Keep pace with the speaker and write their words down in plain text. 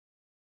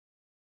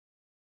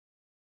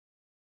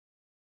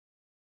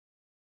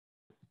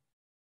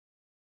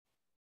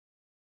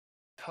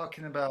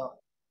talking about.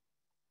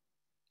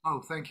 Oh,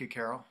 thank you,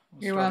 Carol.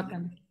 We'll You're start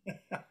welcome.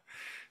 again.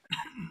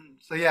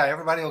 So yeah,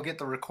 everybody will get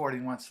the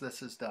recording once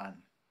this is done.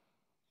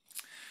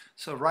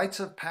 So rites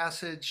of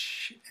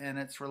passage and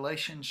its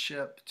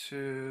relationship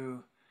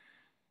to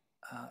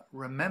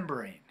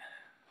remembering,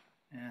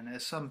 and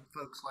as some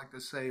folks like to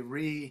say,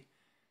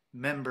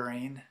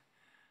 remembering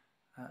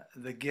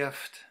the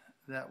gift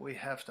that we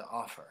have to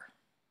offer.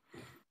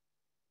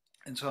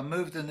 And so I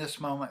moved in this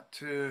moment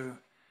to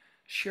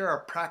share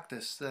a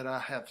practice that I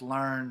have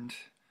learned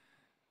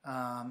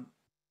um,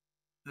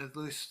 at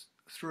least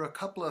through a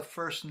couple of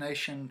First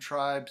Nation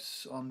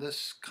tribes on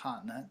this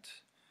continent.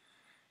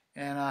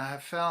 And I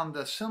have found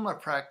a similar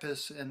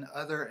practice in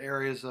other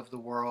areas of the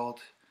world,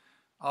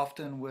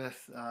 often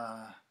with,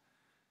 I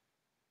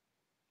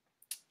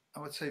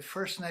would say,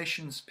 First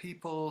Nations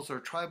peoples or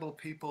tribal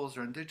peoples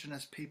or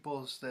indigenous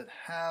peoples that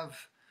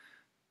have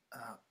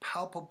a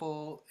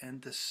palpable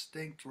and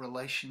distinct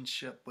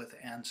relationship with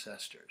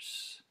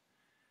ancestors.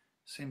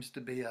 Seems to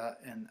be a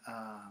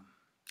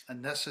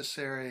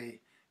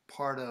necessary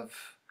part of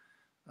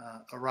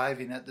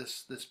arriving at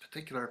this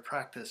particular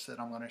practice that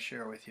I'm going to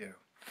share with you.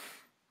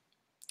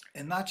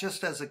 And not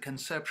just as a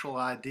conceptual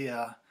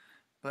idea,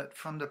 but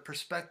from the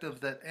perspective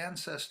that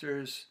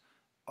ancestors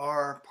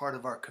are part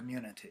of our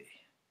community.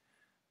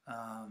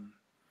 Um,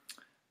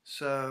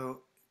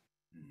 so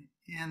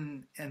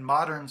in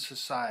modern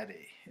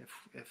society,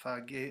 if I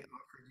offered you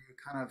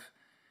kind of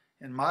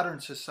in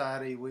modern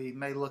society, we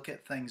may look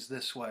at things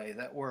this way,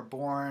 that we're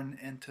born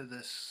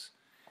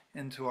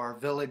into our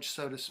village,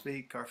 so to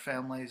speak, our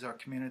families, our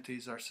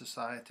communities, our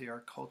society, our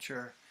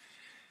culture.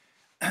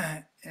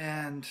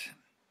 And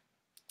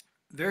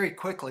very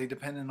quickly,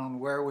 depending on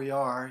where we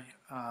are,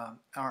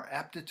 our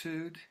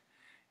aptitude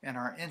and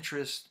our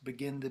interests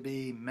begin to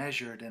be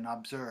measured and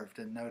observed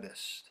and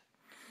noticed.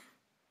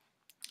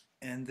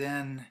 And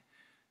then,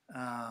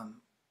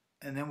 um,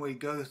 and then we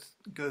go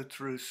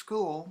through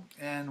school,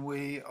 and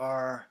we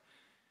are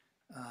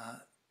uh,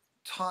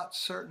 taught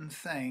certain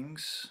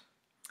things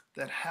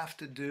that have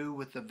to do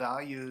with the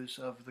values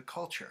of the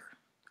culture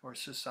or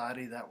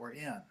society that we're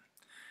in.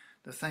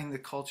 The thing the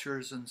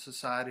cultures and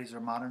societies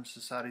or modern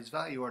societies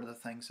value are the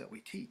things that we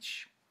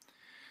teach.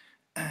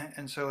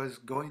 And so as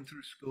going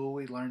through school,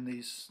 we learn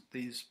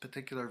these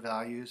particular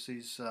values,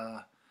 these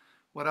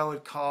what I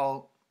would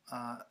call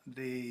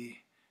the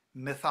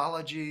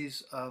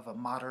mythologies of a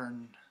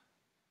modern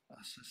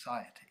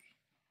society.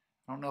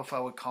 I don't know if I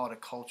would call it a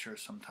culture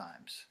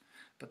sometimes,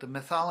 but the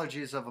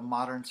mythologies of a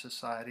modern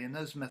society, and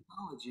those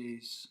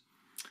mythologies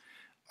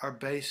are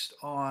based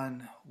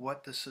on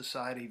what the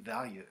society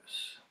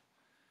values.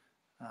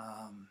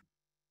 Um,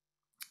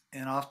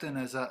 and often,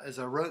 as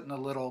I wrote in a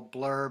little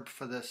blurb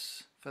for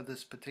this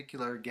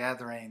particular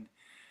gathering,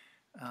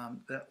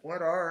 that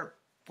what are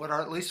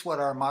at least what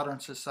our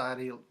modern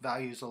society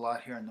values a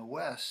lot here in the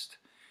West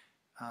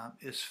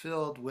is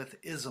filled with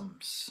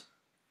isms,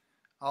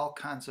 all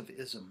kinds of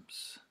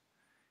isms,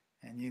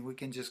 and we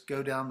can just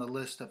go down the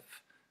list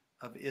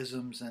of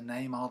isms and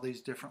name all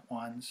these different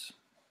ones.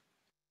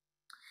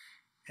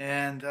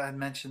 And I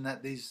mentioned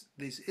that these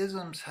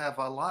isms have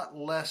a lot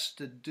less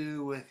to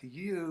do with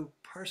you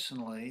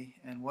personally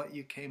and what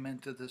you came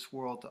into this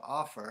world to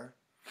offer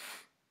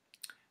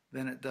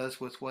than it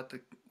does with what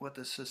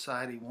the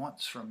society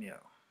wants from you.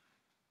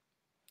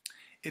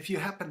 If you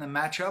happen to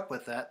match up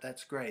with that,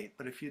 that's great.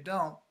 But if you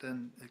don't,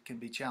 then it can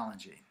be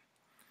challenging.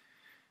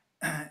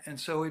 And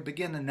so we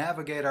begin to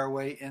navigate our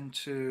way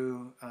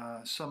into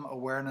some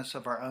awareness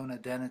of our own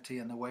identity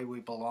and the way we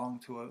belong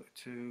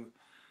to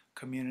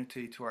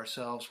community, to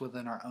ourselves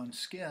within our own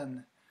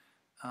skin,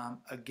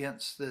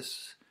 against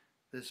this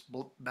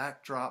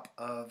backdrop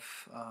of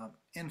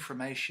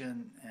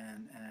information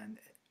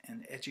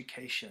and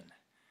education.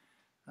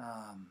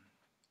 Um,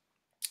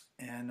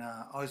 and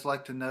I always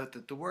like to note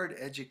that the word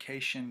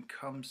education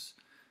comes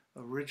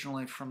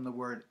originally from the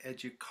word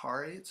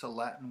educare. It's a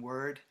Latin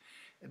word.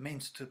 It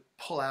means to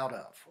pull out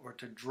of or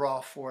to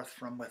draw forth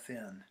from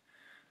within.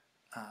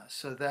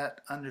 So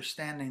that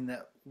understanding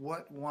that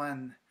what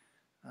one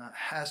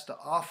has to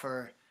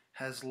offer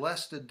has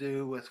less to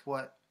do with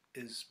what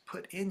is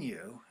put in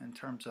you in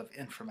terms of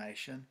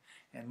information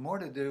and more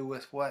to do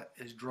with what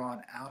is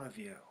drawn out of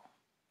you.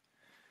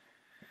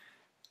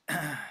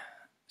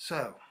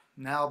 So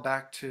now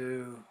back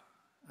to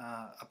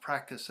a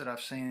practice that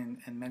I've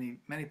seen in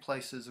many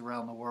places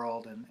around the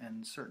world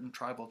and certain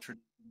tribal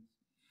traditions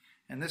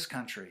in this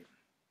country,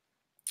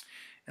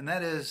 and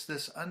that is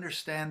this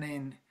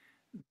understanding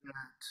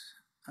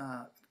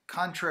that,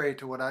 contrary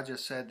to what I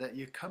just said, that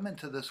you come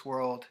into this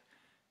world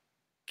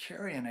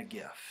carrying a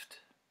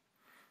gift,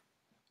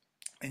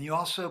 and you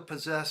also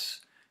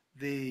possess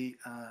the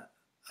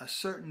a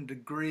certain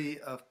degree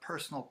of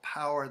personal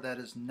power that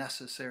is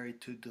necessary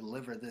to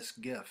deliver this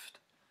gift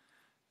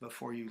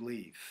before you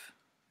leave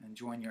and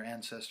join your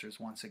ancestors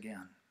once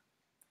again.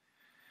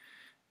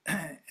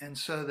 And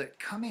so that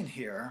coming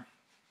here,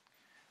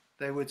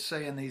 they would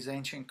say in these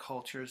ancient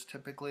cultures,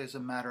 typically as a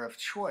matter of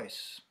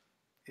choice,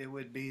 it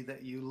would be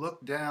that you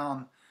look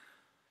down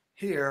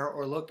here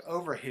or looked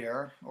over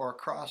here or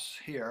across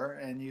here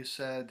and you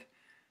said,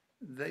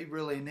 they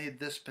really need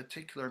this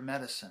particular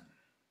medicine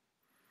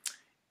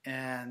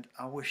and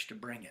I wish to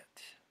bring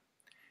it.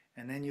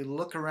 And then you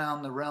look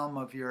around the realm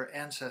of your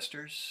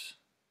ancestors,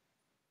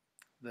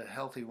 the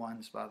healthy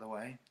ones, by the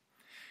way,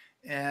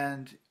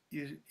 and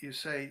you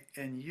say,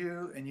 and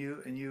you, and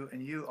you, and you,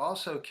 and you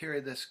also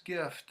carry this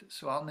gift,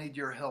 so I'll need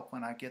your help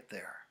when I get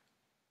there.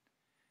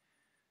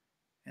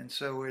 And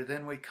so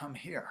then we come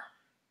here.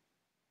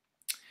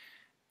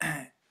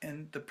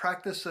 And the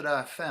practice that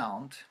I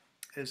found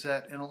is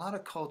that in a lot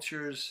of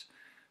cultures,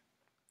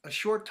 a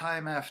short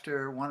time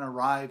after one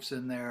arrives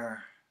in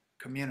their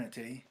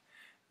community,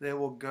 they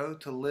will go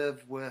to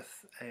live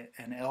with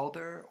an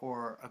elder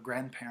or a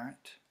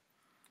grandparent.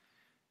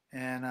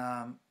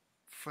 And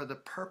for the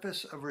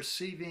purpose of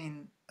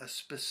receiving a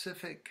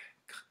specific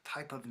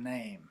type of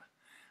name,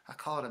 I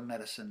call it a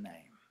medicine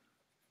name.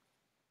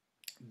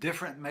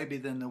 Different maybe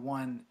than the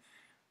one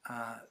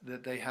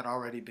that they had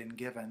already been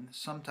given.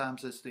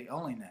 Sometimes it's the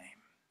only name.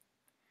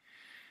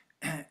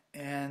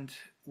 And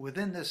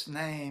within this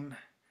name,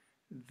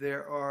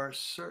 there are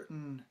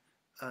certain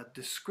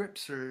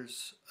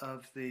descriptors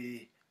of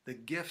the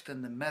gift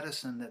and the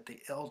medicine that the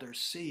elder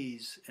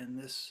sees in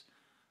this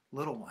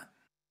little one.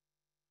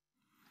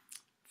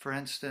 For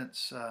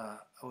instance,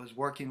 I was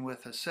working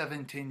with a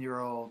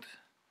 17-year-old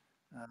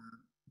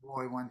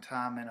boy one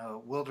time in a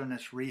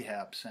wilderness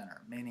rehab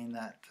center, meaning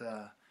that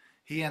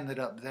he ended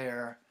up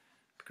there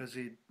because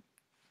he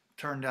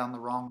turned down the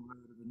wrong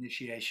road of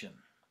initiation,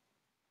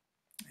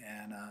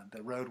 and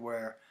the road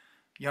where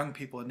young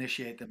people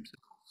initiate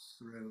themselves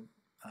through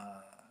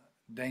uh,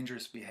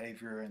 dangerous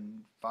behavior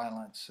and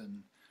violence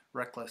and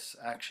reckless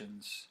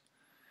actions.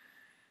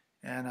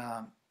 And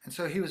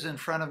so he was in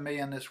front of me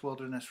in this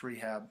wilderness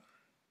rehab.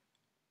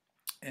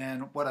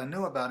 And what I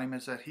knew about him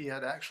is that he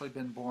had actually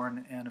been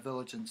born in a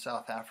village in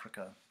South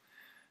Africa.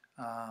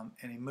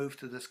 And he moved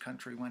to this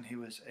country when he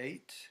was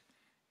 8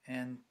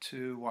 and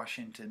to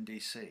Washington,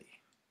 D.C.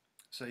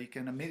 So you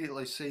can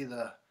immediately see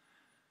the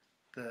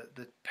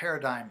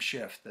paradigm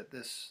shift that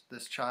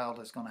this child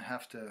is going to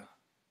have to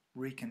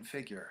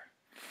reconfigure.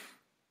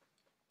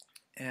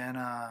 And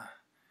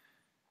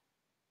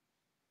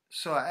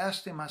so I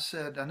asked him, I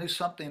said, I knew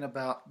something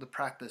about the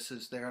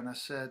practices there, and I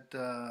said,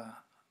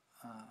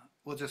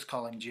 we'll just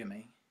call him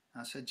Jimmy.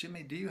 I said,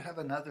 Jimmy, do you have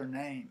another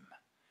name?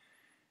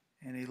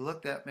 And he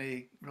looked at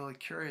me really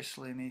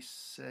curiously and he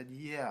said,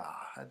 yeah,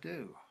 I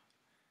do.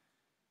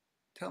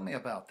 Tell me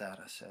about that,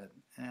 I said.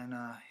 And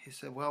he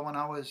said, well, when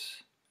I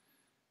was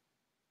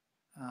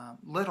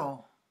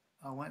little,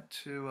 I went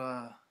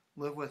to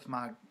live with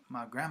my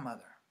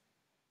grandmother.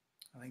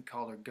 I think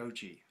called her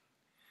Goji.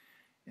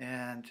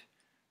 And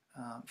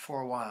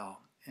for a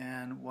while.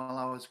 And while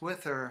I was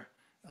with her,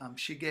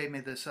 she gave me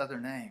this other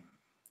name.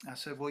 I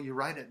said, well, you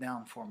write it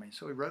down for me.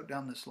 So he wrote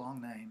down this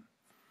long name.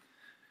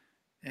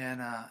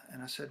 And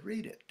I said,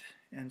 read it.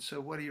 And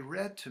so what he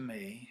read to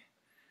me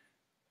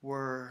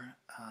were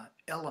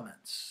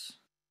elements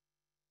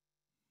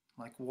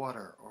like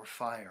water or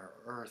fire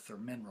or earth or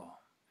mineral,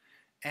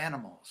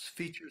 animals,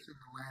 features in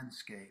the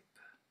landscape.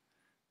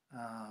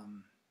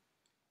 Um,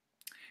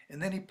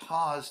 and then he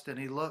paused and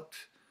he looked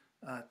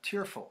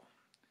tearful.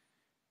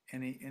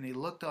 And he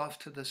looked off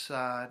to the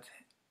side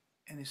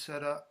and he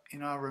said,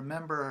 I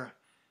remember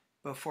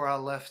before I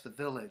left the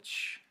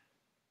village,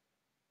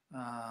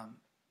 I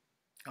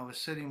was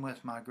sitting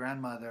with my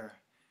grandmother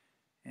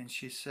and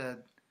she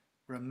said,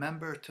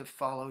 remember to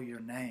follow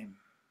your name.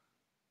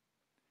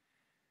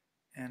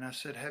 And I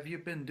said, have you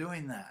been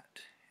doing that?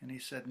 And he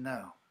said,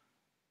 no.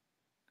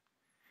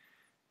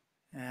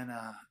 And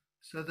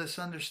so this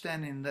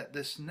understanding that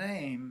this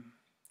name,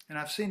 and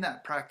I've seen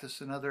that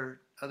practice in other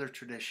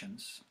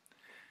traditions,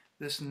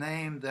 this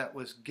name that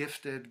was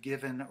gifted,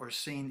 given, or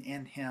seen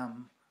in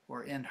him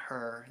or in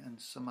her in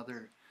some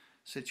other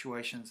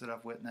situations that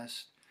I've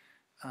witnessed,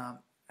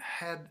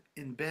 had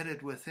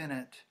embedded within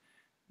it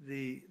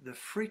the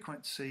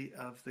frequency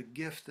of the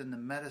gift and the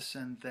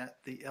medicine that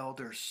the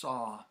elder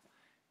saw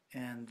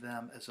in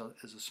them as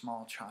a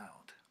small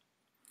child.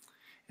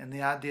 And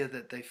the idea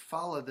that they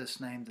follow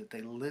this name, that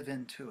they live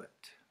into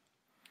it.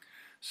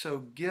 So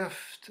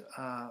gift,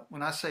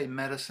 when I say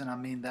medicine, I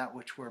mean that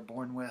which we're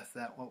born with,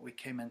 that what we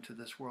came into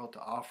this world to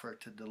offer,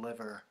 to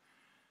deliver,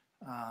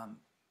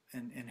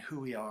 and who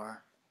we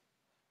are,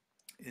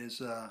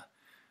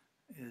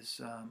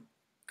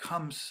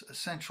 comes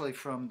essentially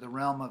from the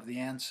realm of the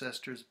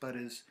ancestors, but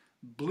is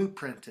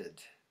blueprinted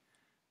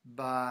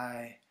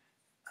by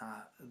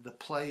the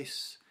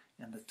place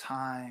and the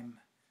time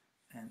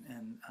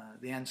and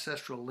the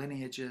ancestral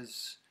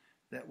lineages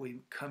that we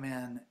come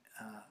in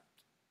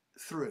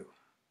through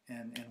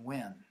and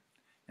when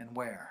and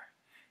where.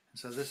 And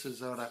so this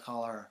is what I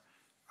call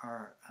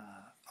our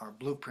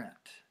blueprint.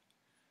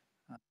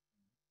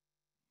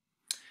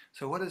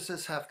 So what does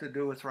this have to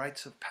do with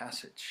rites of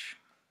passage?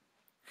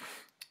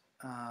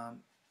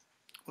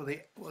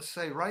 Let's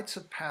say rites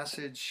of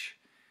passage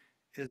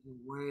is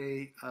a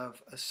way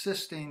of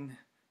assisting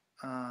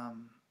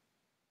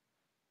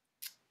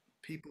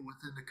people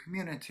within the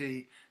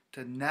community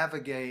to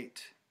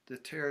navigate the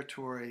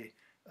territory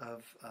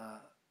of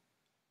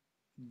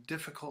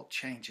difficult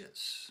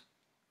changes.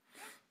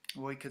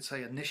 We could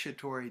say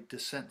initiatory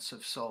descents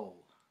of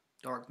soul,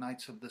 dark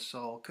nights of the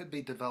soul. Could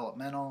be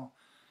developmental,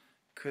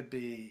 could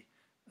be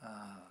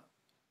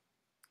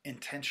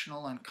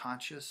intentional and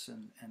conscious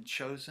and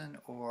chosen,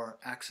 or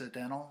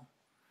accidental.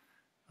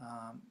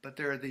 But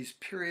there are these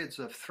periods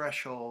of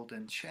threshold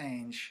and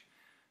change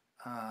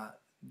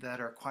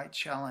that are quite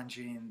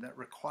challenging, that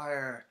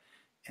require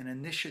an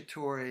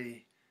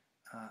initiatory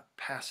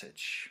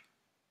passage.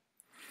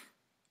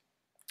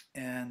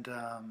 And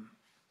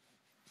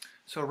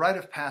so a rite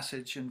of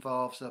passage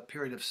involves a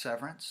period of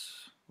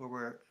severance,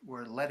 where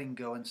we're letting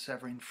go and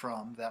severing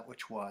from that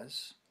which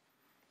was,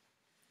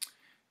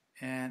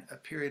 and a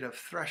period of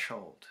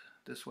threshold,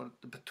 this was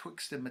the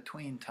betwixt and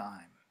between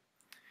time.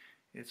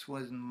 It's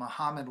when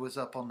Muhammad was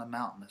up on the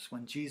mountain. It's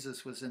when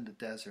Jesus was in the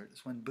desert.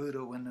 It's when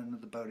Buddha went into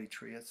the Bodhi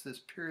tree. It's this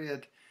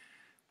period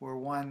where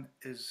one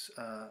is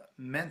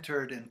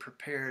mentored and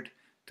prepared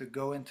to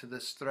go into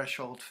this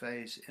threshold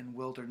phase in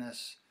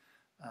wilderness,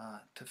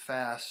 to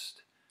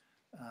fast,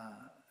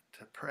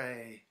 to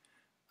pray,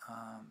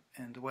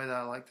 and the way that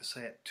I like to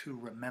say it, to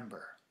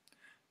remember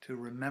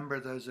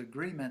those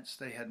agreements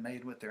they had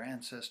made with their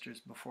ancestors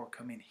before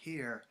coming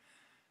here,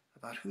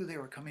 about who they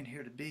were coming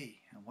here to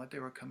be and what they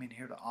were coming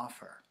here to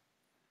offer.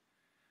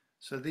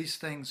 So these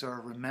things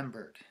are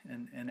remembered.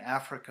 In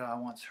Africa, I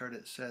once heard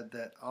it said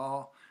that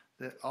all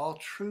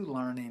true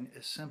learning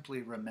is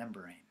simply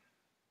remembering.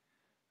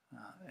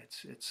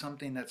 It's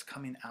something that's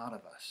coming out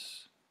of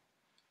us.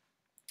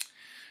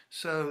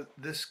 So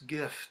this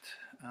gift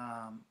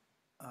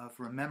of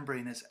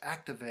remembering is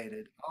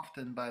activated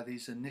often by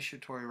these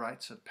initiatory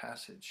rites of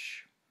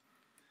passage,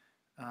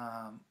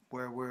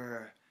 where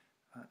we're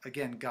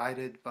again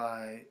guided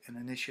by an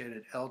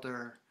initiated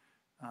elder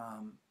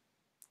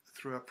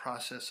through a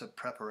process of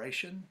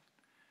preparation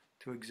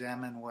to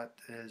examine what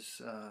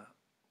has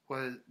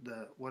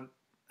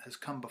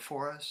come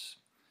before us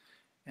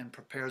and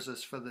prepares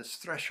us for this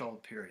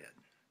threshold period.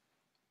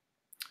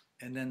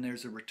 And then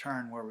there's a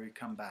return where we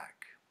come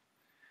back.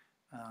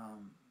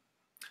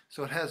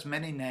 So it has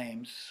many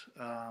names.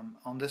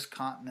 On this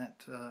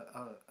continent,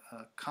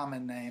 a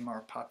common name or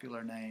a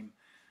popular name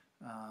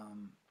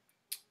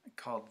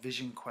called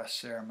vision quest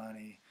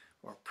ceremony,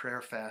 or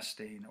prayer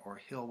fasting, or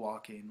hill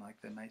walking, like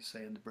they might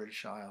say in the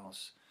British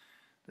Isles.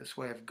 This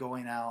way of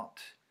going out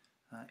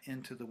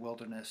into the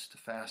wilderness to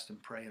fast and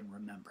pray and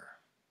remember.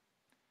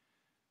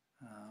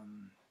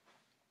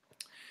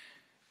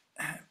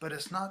 But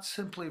it's not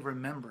simply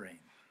remembering,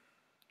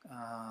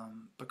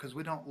 because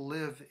we don't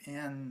live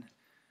in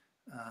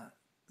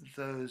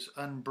those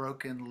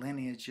unbroken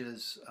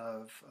lineages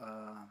of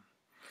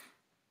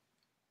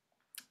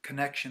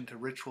connection to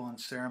ritual and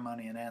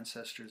ceremony and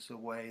ancestors the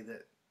way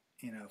that,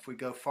 if we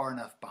go far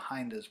enough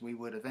behind us, we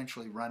would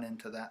eventually run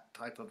into that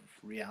type of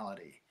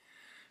reality.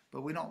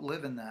 But we don't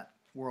live in that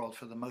world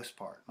for the most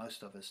part.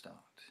 Most of us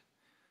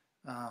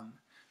don't.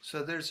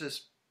 So there's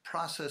this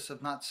process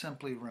of not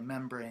simply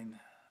remembering,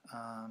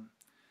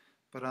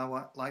 but I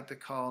like to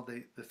call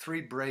the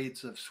three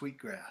braids of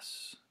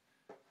sweetgrass.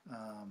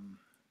 When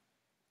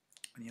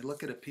you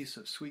look at a piece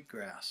of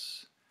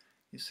sweetgrass,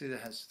 you see that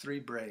it has three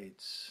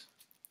braids.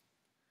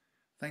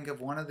 Think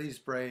of one of these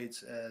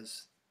braids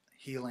as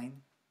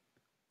healing.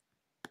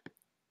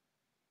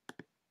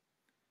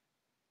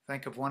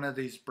 Think of one of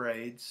these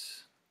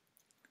braids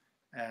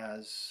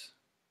as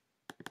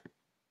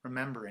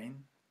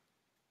remembering.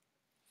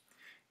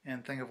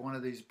 And think of one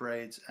of these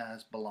braids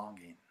as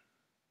belonging.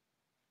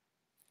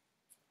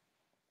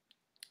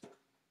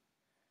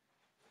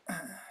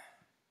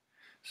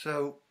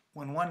 So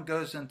when one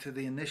goes into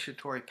the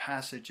initiatory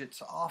passage,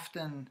 it's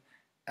often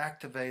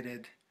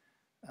activated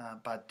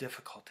by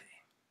difficulty.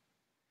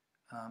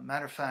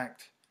 Matter of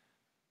fact,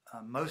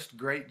 most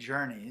great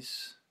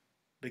journeys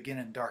begin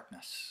in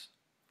darkness,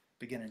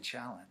 begin in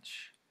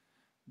challenge,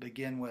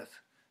 begin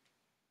with,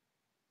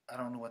 I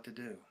don't know what to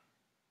do.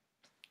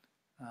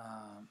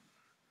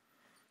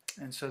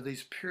 And so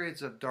these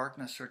periods of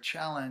darkness or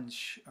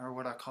challenge are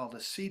what I call the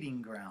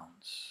seeding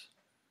grounds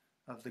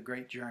of the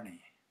great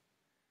journey.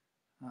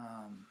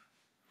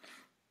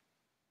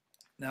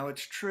 Now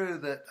it's true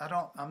that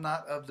I'm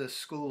not of the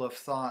school of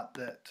thought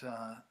that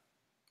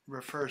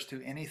refers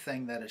to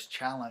anything that is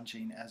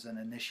challenging as an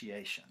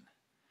initiation.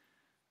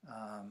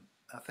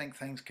 I think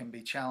things can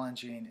be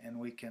challenging and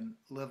we can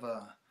live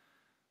a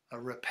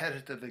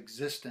repetitive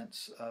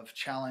existence of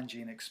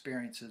challenging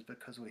experiences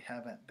because we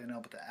haven't been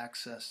able to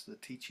access the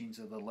teachings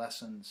of the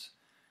lessons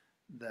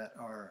that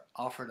are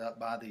offered up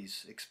by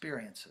these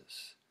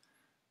experiences.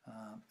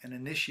 An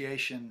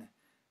initiation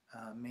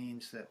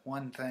means that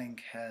one thing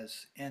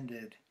has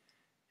ended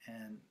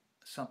and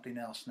something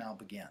else now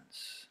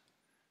begins.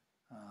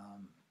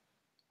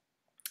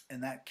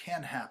 And that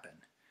can happen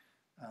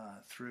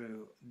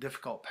through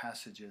difficult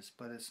passages,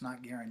 but it's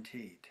not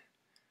guaranteed.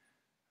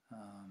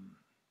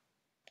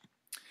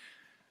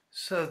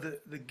 So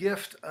the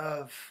gift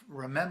of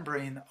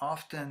remembering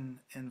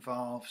often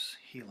involves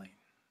healing.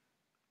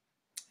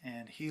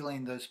 and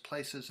healing those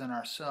places in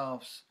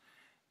ourselves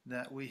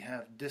that we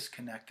have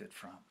disconnected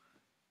from.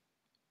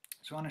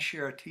 So I want to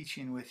share a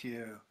teaching with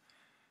you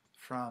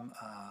from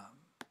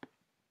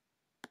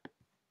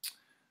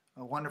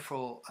a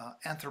wonderful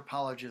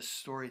anthropologist,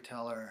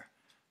 storyteller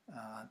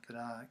that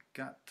I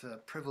got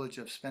the privilege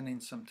of spending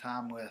some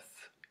time with,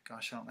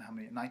 gosh, I don't know how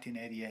many,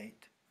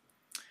 1988,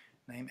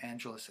 named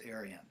Angelus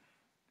Arian.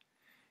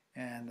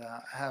 And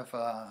I have,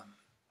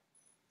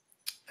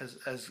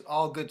 as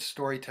all good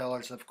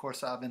storytellers, of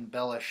course, I've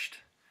embellished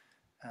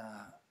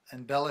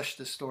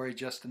the story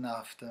just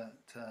enough to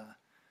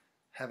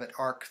have it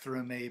arc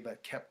through me,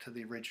 but kept to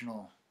the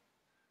original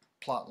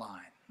plot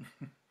line.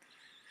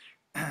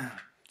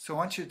 So I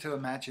want you to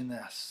imagine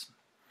this.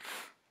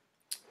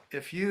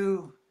 If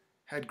you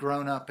had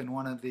grown up in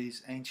one of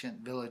these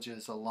ancient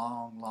villages a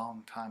long,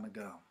 long time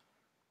ago,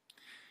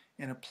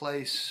 in a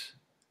place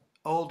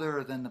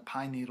older than the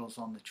pine needles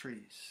on the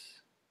trees,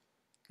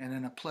 and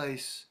in a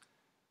place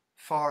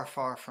far,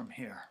 far from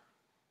here,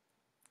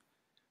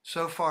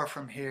 so far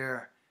from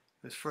here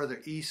it was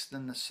further east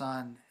than the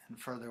sun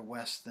and further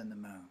west than the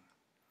moon.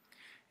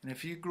 And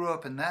if you grew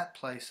up in that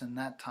place, in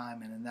that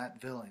time, and in that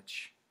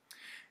village,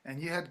 and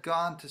you had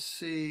gone to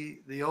see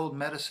the old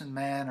medicine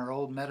man or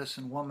old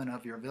medicine woman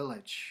of your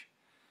village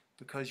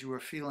because you were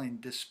feeling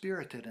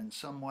dispirited in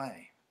some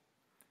way,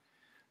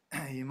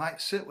 you might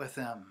sit with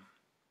them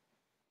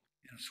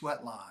in a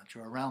sweat lodge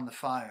or around the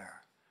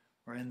fire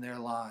or in their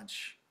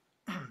lodge.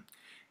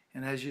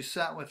 And as you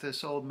sat with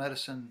this old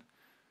medicine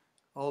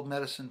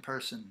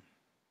person,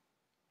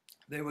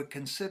 they would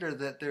consider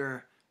that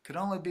there could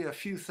only be a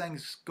few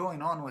things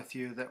going on with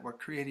you that were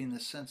creating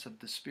this sense of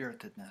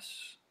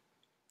dispiritedness.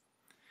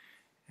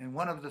 And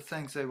one of the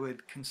things they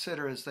would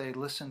consider as they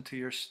listened to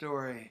your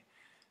story,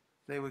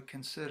 they would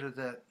consider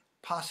that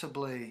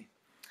possibly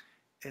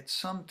at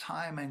some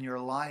time in your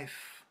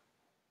life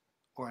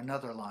or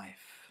another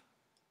life,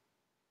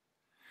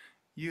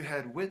 you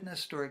had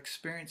witnessed or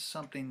experienced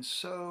something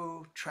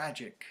so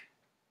tragic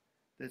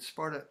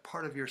that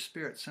part of your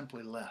spirit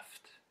simply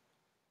left.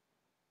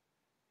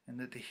 And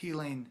that the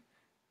healing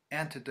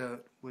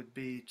antidote would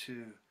be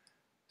to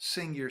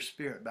sing your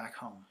spirit back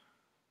home,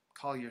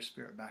 call your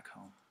spirit back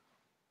home.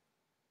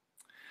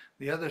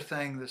 The other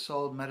thing this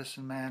old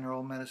medicine man or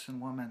old medicine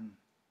woman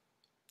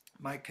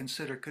might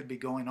consider could be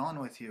going on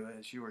with you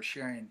as you are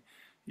sharing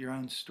your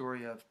own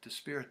story of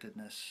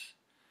dispiritedness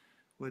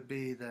would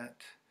be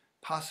that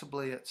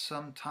possibly at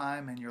some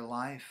time in your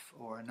life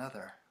or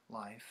another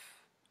life,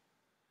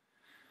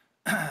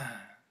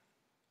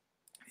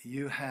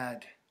 you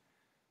had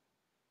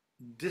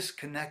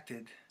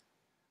disconnected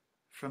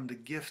from the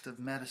gift of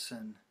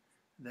medicine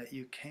that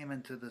you came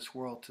into this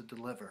world to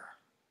deliver,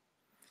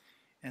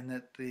 and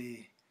that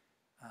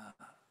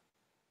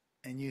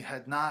and you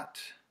had not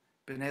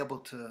been able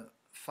to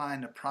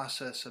find a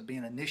process of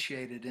being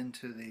initiated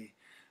into the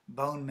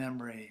bone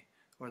memory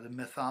or the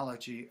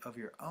mythology of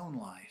your own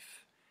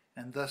life,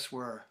 and thus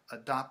were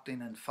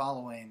adopting and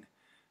following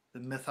the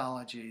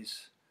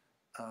mythologies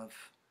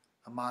of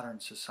a modern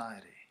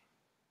society,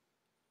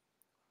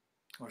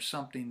 or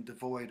something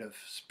devoid of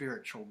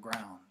spiritual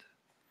ground.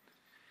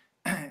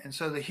 And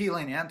so the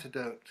healing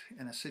antidote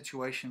in a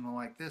situation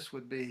like this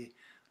would be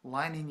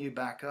lining you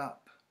back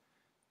up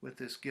with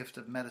this gift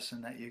of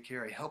medicine that you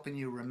carry, helping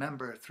you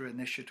remember through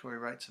initiatory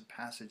rites and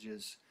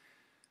passages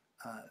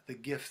the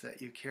gift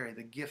that you carry,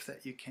 the gift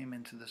that you came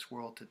into this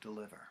world to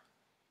deliver.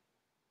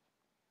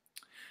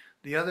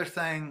 The other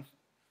thing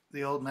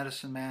the old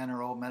medicine man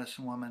or old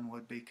medicine woman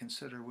would be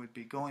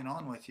going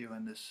on with you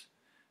in this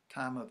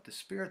time of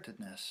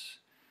dispiritedness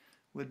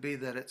would be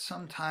that at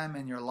some time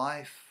in your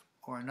life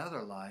or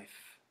another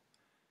life,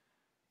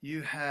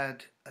 you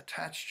had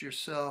attached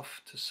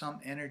yourself to some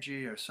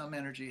energy, or some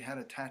energy had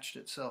attached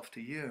itself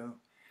to you,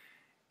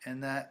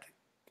 and that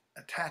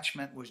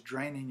attachment was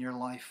draining your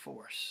life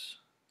force.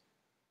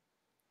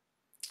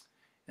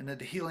 And that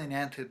the healing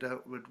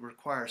antidote would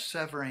require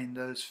severing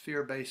those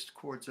fear-based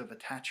cords of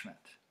attachment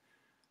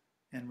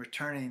and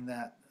returning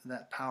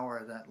that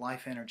power, that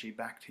life energy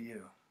back to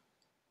you.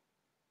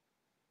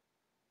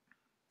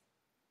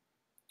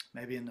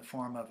 Maybe in the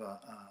form of a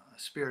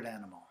spirit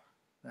animal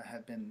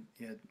that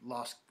you had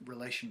lost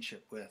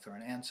relationship with, or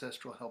an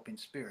ancestral helping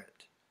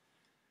spirit.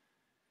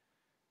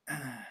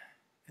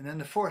 And then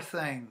the fourth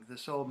thing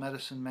this old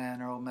medicine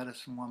man or old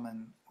medicine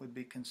woman would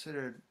be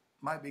considered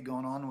might be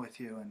going on with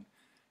you and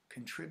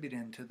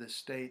contributing to this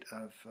state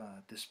of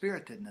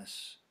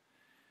dispiritedness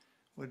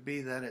would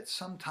be that at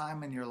some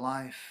time in your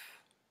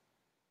life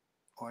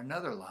or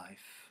another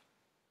life,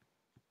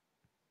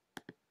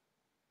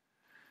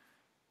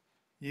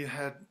 you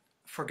had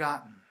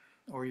forgotten,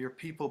 or your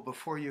people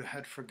before you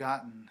had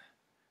forgotten,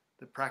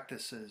 the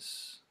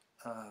practices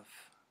of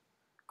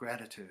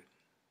gratitude,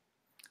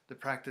 the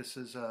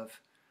practices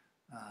of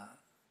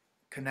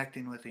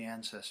connecting with the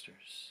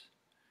ancestors,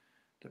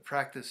 the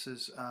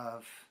practices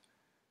of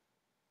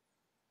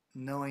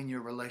knowing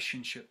your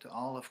relationship to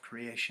all of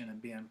creation and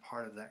being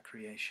part of that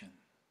creation,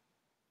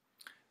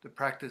 the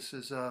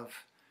practices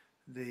of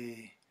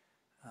the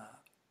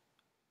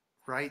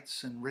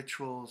rites and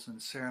rituals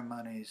and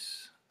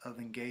ceremonies of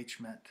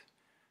engagement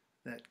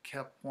that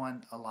kept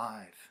one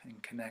alive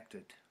and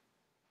connected.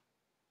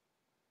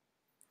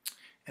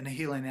 And the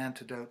healing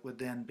antidote would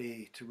then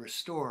be to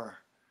restore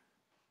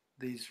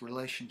these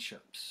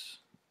relationships,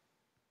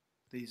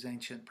 these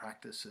ancient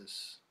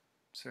practices,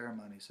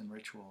 ceremonies, and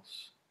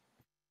rituals.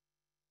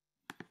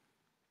 I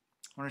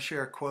want to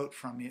share a quote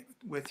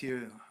with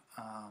you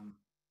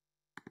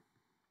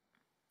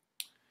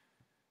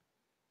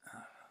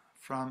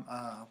from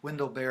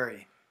Wendell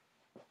Berry.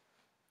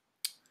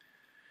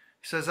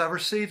 He says, "I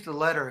received a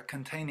letter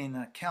containing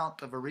an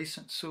account of a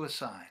recent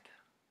suicide.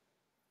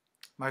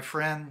 My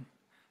friend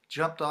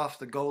jumped off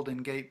the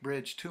Golden Gate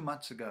Bridge 2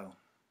 months ago.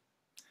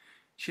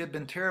 She had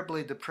been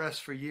terribly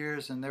depressed for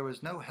years, and there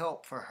was no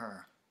help for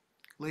her,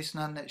 at least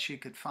none that she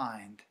could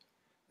find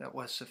that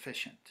was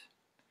sufficient.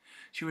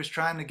 She was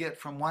trying to get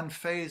from one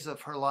phase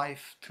of her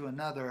life to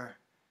another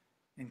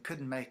and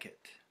couldn't make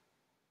it.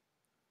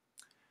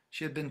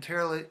 She had been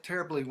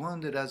terribly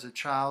wounded as a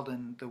child,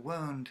 and the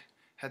wound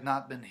had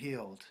not been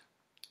healed,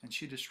 and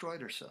she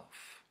destroyed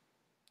herself.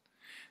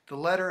 The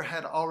letter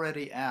had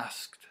already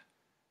asked,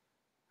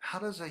 'How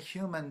does a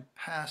human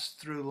pass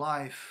through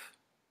life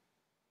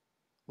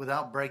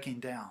without breaking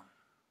down?'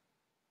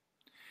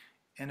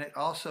 And it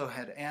also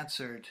had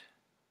answered,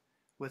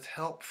 'With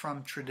help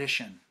from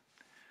tradition,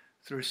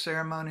 through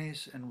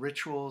ceremonies and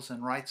rituals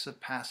and rites of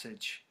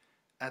passage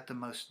at the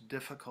most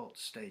difficult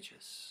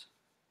stages.'"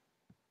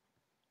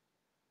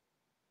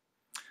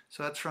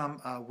 So that's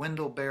from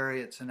Wendell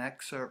Berry. It's an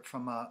excerpt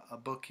from a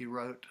book he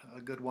wrote a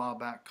good while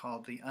back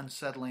called The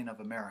Unsettling of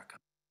America.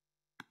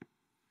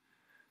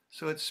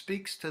 So it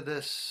speaks to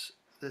this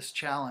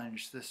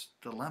challenge, this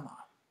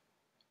dilemma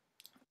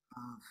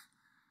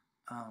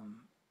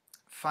of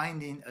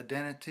finding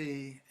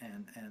identity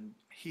and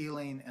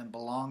healing and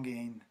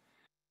belonging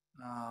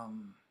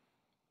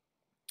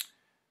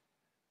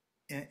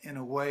in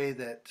a way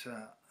that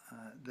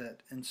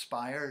that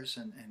inspires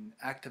and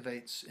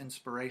activates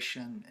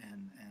inspiration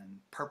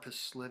and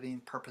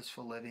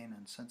purposeful living,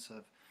 and sense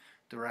of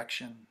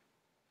direction.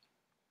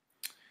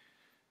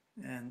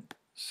 And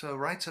so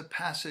rites of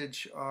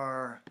passage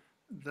are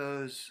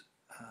those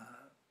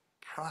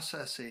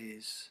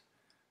processes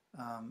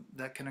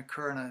that can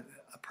occur in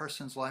a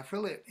person's life,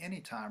 really at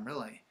any time,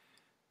 really.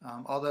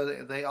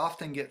 Although they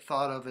often get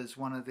thought of as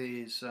one of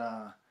these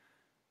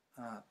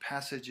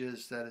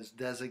passages that is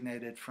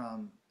designated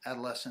from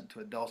adolescent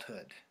to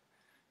adulthood.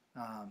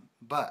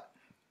 But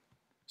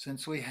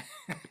since we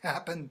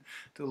happen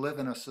to live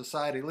in a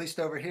society, at least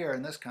over here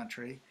in this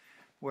country,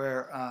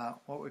 where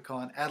what we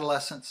call an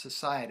adolescent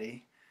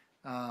society,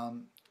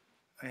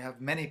 we have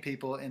many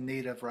people in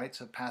need of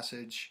rites of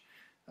passage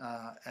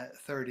at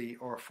 30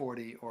 or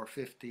 40 or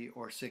 50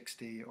 or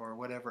 60 or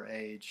whatever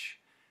age,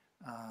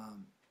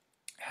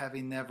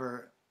 having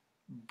never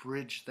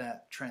bridged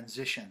that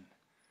transition.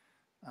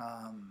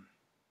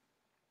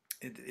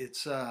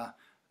 It's a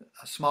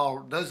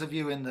small. Those of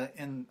you in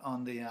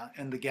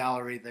the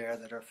gallery there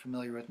that are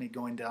familiar with me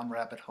going down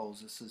rabbit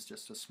holes, this is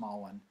just a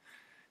small one.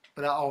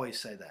 But I always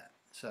say that.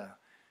 So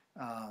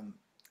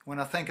when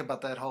I think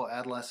about that whole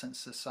adolescent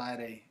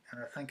society,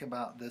 and I think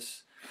about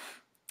this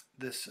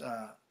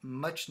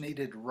much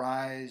needed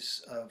rise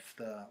of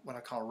what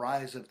I call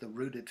rise of the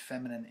rooted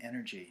feminine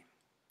energy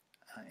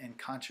in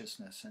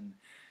consciousness,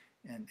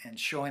 and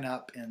showing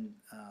up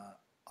in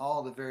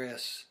all the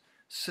various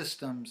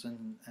systems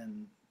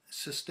and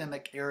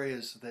systemic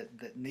areas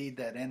that need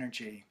that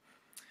energy,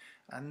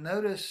 I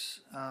notice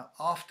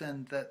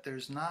often that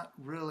there's not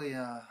really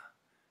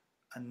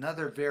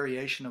another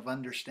variation of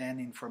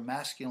understanding for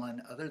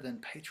masculine other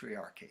than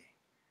patriarchy.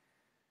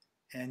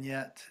 And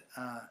yet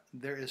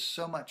there is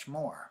so much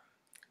more.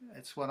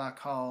 It's what I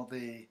call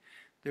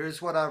there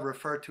is what I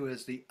refer to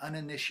as the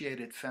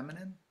uninitiated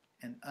feminine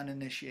and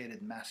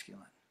uninitiated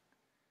masculine,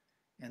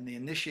 and the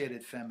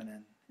initiated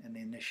feminine and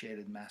the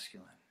initiated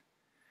masculine.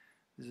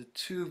 There's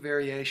two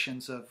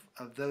variations of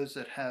those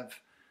that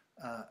have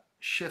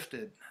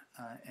shifted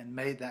and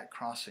made that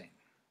crossing.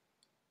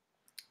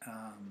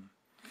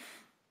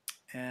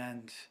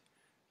 And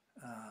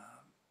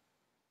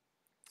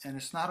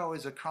it's not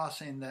always a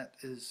crossing that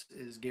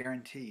is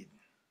guaranteed.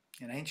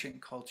 In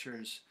ancient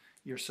cultures,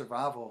 your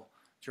survival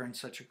during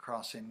such a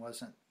crossing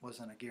wasn't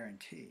a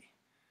guarantee.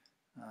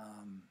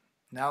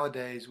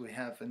 Nowadays, we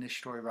have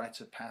initiatory rites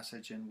of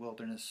passage and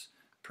wilderness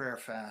prayer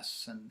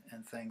fasts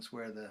and things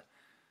where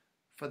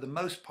for the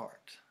most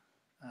part,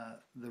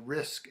 the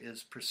risk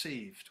is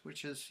perceived,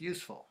 which is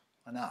useful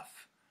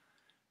enough,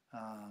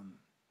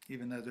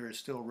 even though there is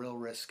still real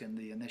risk in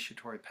the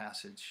initiatory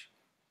passage.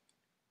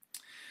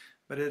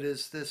 But it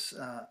is this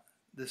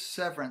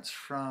severance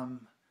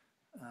from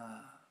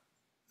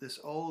this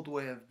old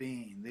way of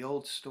being, the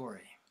old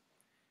story,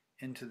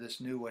 into this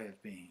new way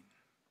of being.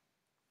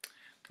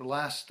 The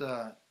last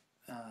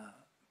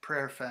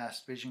prayer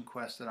fast, vision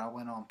quest that I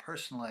went on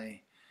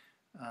personally,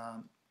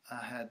 I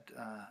had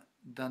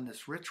done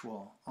this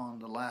ritual on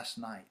the last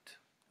night.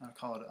 I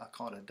call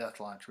it a Death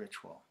Lodge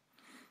ritual.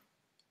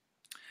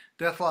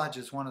 Death Lodge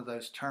is one of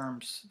those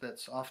terms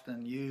that's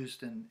often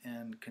used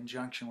in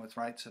conjunction with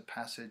rites of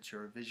passage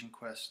or vision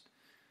quest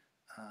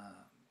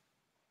uh,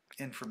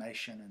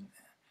 information,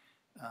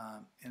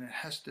 and it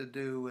has to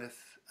do with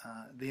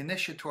the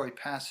initiatory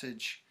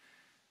passage,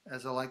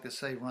 as I like to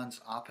say,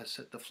 runs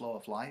opposite the flow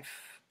of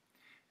life.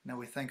 Now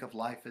we think of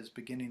life as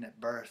beginning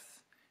at birth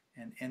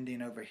and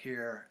ending over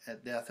here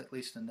at death, at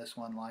least in this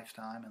one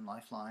lifetime and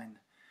lifeline.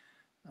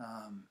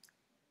 Um,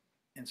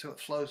 and so it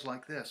flows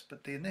like this.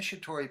 But the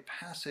initiatory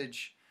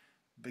passage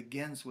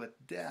begins with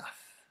death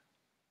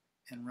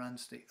and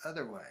runs the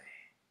other way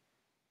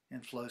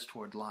and flows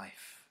toward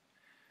life.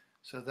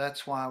 So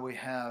that's why we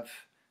have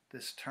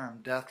this term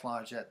Death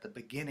Lodge at the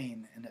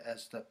beginning, and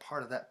as the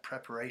part of that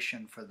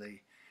preparation for the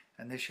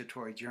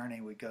initiatory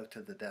journey, we go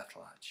to the Death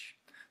Lodge,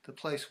 the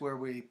place where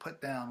we put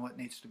down what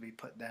needs to be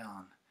put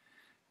down,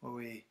 where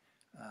we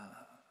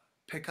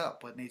pick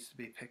up what needs to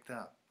be picked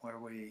up, where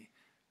we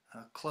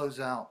close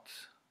out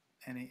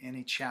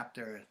any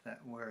chapter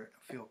that we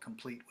feel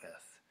complete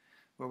with,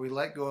 where we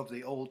let go of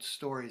the old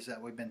stories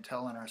that we've been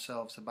telling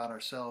ourselves about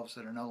ourselves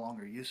that are no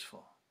longer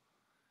useful.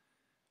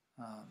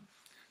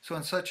 So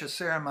in such a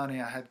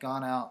ceremony, I had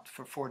gone out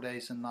for 4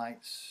 days and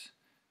nights,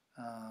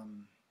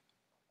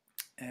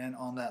 and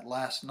on that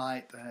last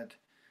night, I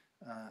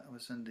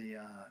was in the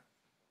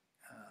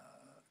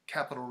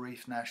Capitol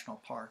Reef National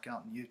Park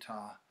out in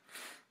Utah,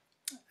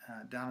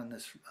 down in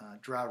this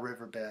dry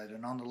riverbed.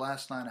 And on the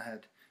last night, I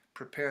had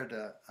prepared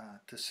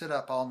to sit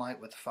up all night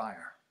with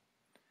fire.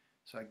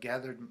 So I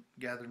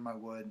gathered my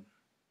wood,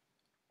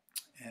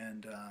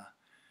 and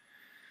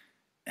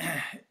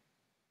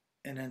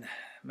and then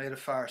made a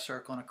fire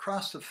circle. And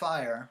across the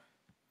fire,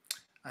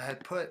 I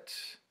had put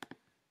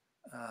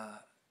a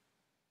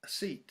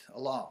seat, a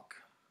log,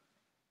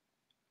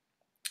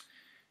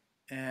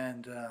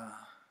 and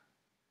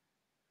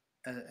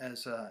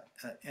as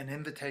an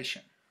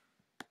invitation.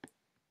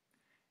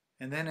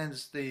 And then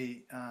as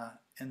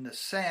in the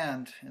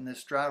sand in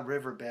this dry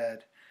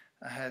riverbed,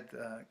 I had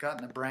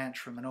gotten a branch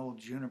from an old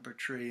juniper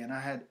tree, and I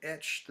had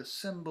etched the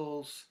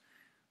symbols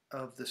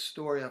of the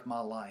story of my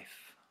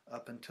life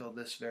up until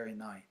this very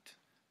night.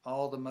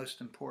 All the most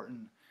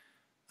important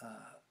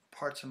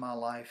parts of my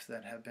life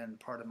that have been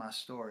part of my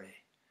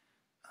story,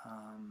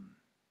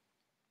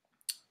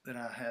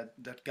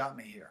 that got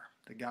me here,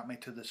 that got me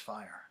to this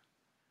fire.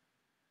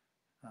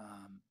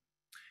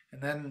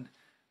 And then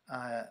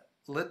I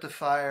lit the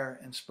fire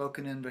and spoke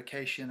an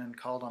invocation and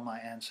called on my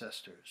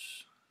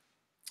ancestors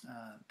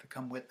to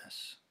come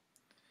witness.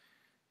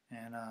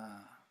 And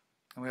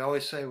we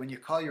always say, when you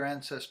call your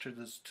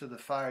ancestors to the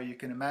fire, you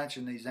can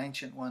imagine these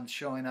ancient ones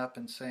showing up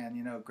and saying,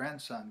 you know,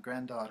 grandson,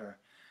 granddaughter,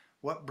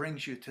 what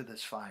brings you to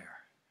this fire?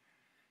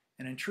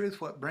 And in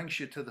truth, what brings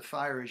you to the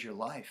fire is your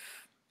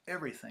life.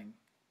 Everything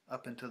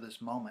up until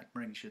this moment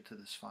brings you to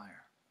this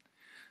fire.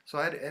 So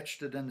I had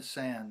etched it in the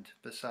sand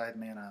beside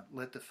me, and I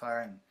lit the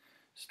fire and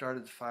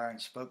started the fire and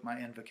spoke my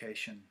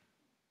invocation.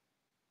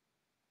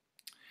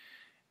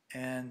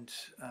 And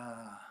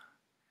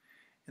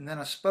then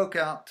I spoke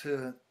out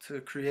to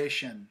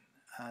creation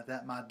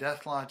that my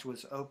Death Lodge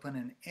was open,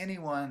 and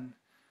anyone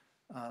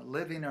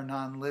living or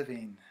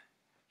non-living,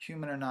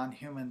 human or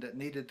non-human, that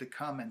needed to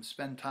come and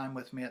spend time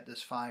with me at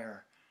this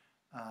fire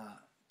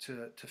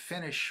to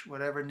finish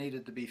whatever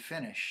needed to be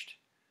finished,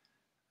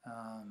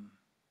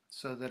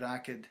 so that I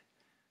could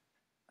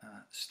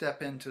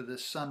step into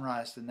this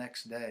sunrise the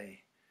next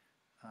day,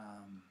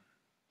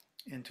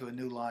 into a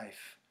new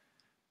life.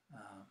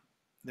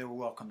 They were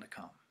welcome to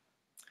come.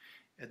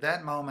 At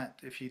that moment,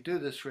 if you do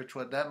this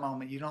ritual, at that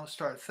moment, you don't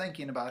start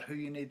thinking about who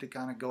you need to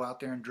kind of go out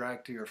there and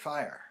drag to your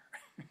fire.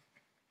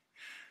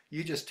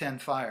 You just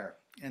tend fire.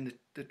 And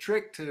the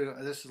trick to,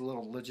 this is a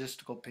little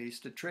logistical piece,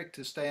 the trick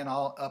to staying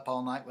up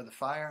all night with a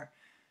fire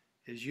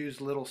is use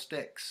little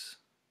sticks,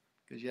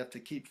 because you have to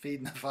keep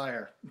feeding the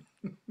fire.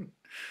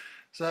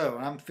 So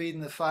I'm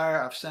feeding the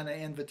fire, I've sent an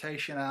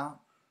invitation out,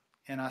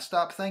 and I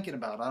stop thinking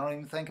about it. I don't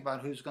even think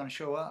about who's going to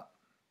show up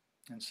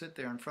and sit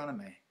there in front of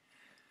me.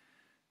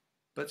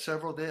 But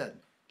several did.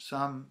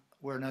 Some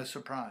were no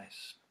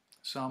surprise.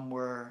 Some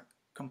were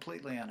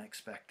completely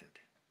unexpected.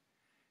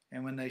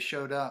 And when they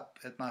showed up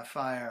at my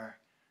fire,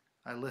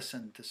 I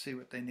listened to see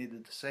what they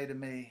needed to say to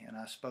me, and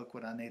I spoke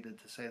what I needed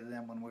to say to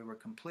them. When we were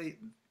complete,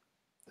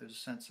 there's a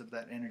sense of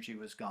that energy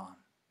was gone.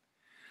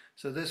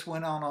 So this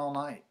went on all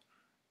night.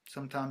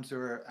 Sometimes there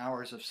were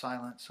hours of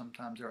silence,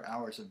 sometimes there were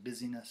hours of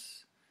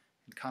busyness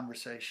and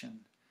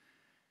conversation.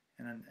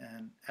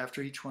 And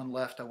after each one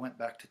left, I went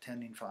back to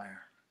tending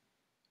fire.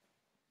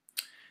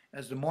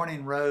 As the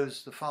morning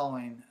rose the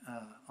following,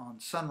 on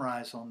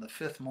sunrise on the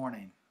 5th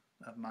morning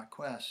of my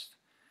quest,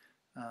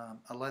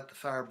 I let the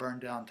fire burn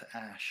down to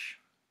ash.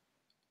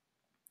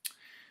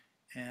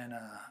 And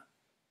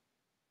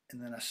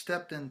then I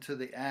stepped into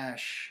the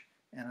ash,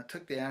 and I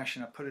took the ash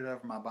and I put it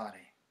over my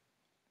body.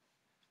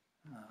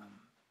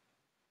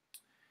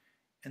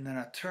 And then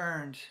I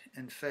turned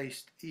and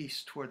faced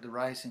east toward the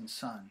rising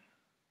sun.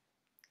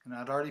 And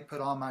I'd already put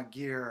all my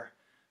gear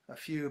a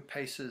few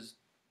paces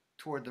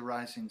toward the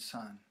rising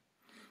sun.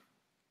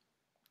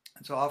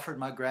 And so I offered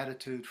my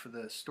gratitude for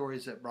the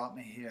stories that brought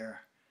me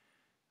here.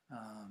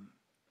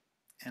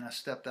 And I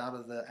stepped out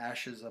of the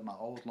ashes of my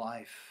old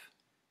life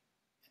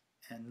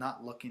and,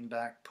 not looking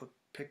back,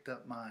 picked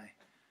up my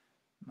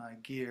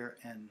gear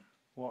and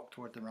walked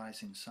toward the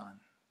rising sun.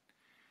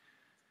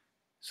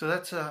 So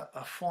that's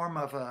a form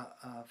of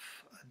a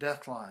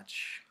death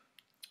lodge.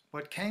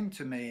 What came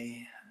to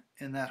me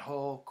in that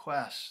whole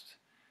quest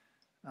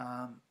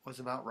was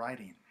about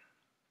writing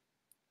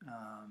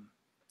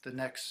the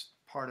next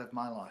part of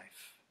my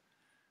life.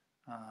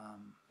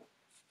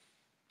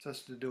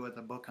 Just to do with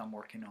the book I'm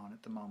working on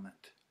at the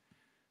moment.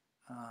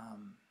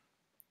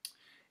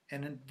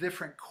 And in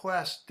different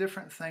quests,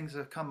 different things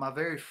have come. My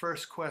very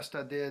first quest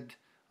I did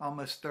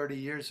almost 30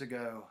 years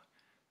ago,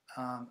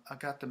 I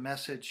got the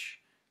message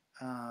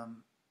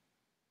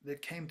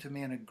that came to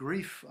me in a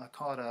grief, I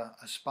call it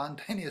a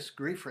spontaneous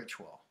grief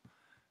ritual,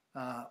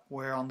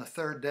 where on the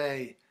third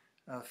day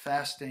of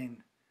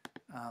fasting,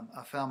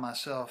 I found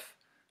myself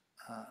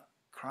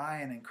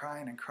crying and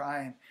crying and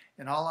crying,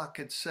 and all I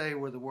could say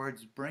were the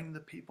words, "Bring the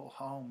people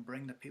home,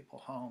 bring the people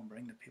home,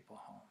 bring the people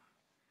home."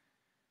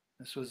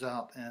 This was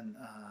out in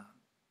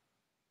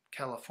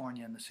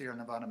California in the Sierra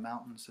Nevada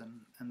mountains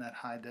and that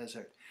high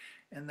desert.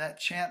 And that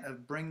chant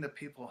of "bring the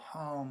people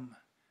home"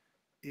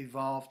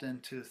 evolved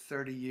into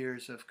 30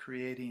 years of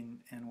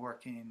creating and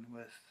working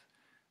with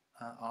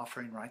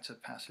offering rites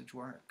of passage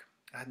work.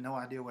 I had no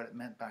idea what it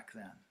meant back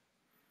then.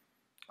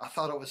 I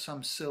thought it was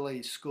some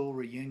silly school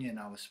reunion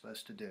I was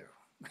supposed to do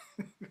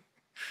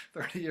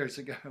 30 years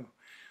ago.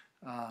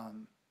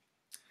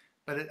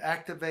 But it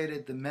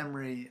activated the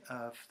memory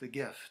of the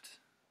gift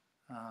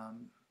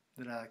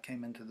that I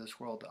came into this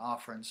world to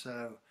offer. And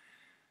so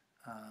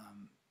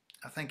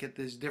I think at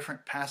these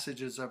different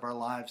passages of our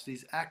lives,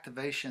 these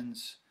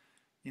activations,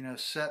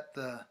 set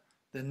the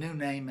new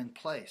name in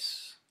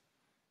place.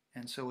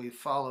 And so we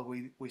follow,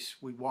 we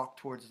walk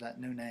towards that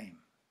new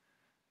name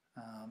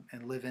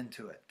and live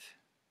into it.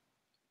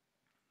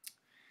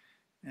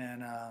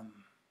 And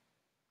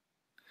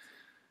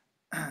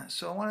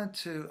so I wanted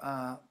to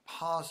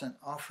pause and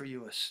offer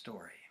you a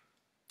story.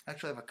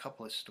 Actually, I have a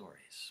couple of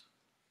stories.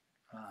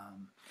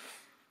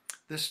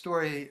 This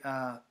story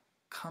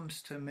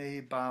comes to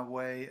me by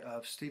way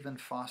of Stephen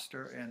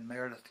Foster and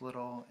Meredith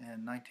Little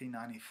in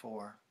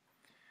 1994,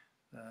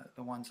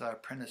 the ones I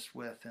apprenticed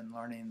with in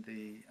learning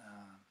the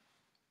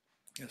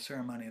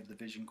ceremony of the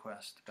Vision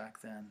Quest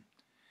back then.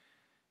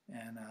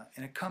 And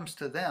it comes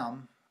to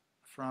them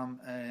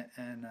from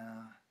an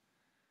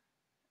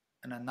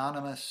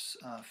anonymous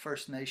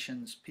First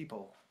Nations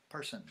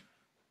person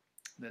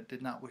that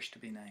did not wish to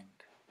be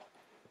named.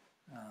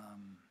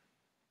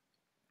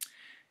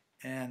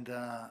 And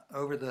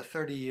over the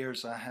 30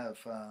 years, I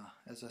have,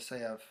 as I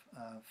say,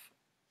 I've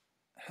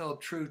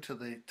held true to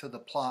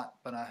the plot,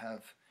 but I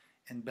have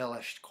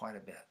embellished quite a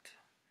bit.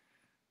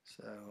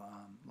 So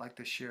I'd like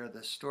to share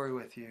this story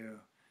with you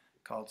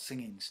called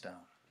Singing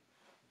Stone.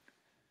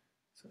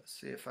 So let's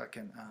see if I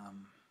can.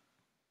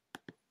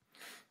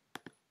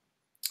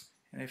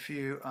 And if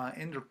you,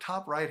 in the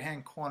top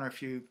right-hand corner,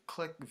 if you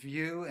click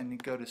View and you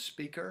go to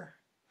Speaker,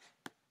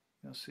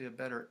 you'll see a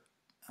better,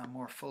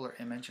 more fuller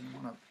image. And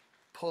I'm going to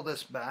pull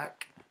this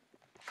back,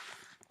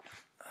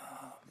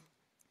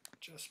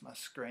 adjust my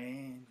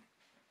screen,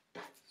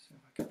 see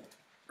if I can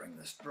bring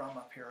this drum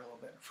up here a little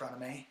bit in front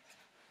of me.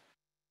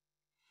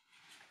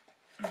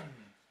 Okay.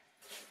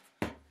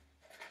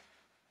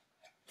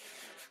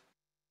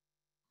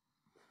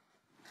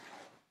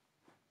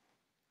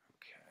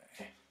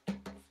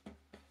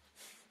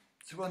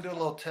 So we're going to do a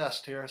little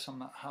test here, so I'm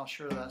not how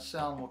sure that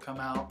sound will come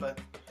out, but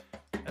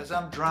as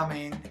I'm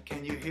drumming,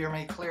 can you hear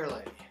me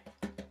clearly?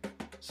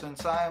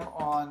 Since I'm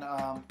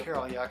on,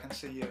 Carol, yeah, I can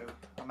see you.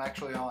 I'm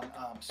actually on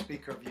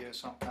speaker view,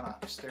 so I'm kind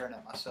of staring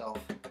at myself.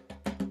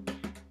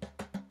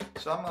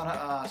 So I'm going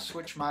to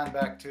switch mine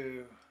back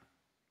to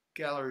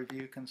gallery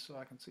view so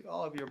I can see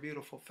all of your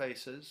beautiful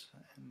faces.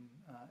 And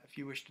if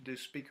you wish to do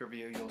speaker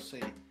view, you'll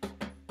see me.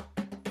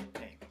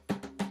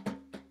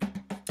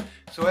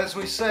 So as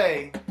we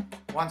say,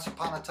 once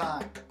upon a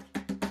time,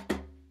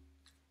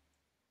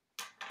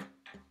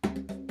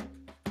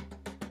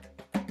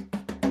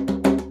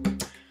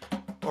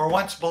 or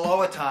once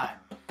below a time,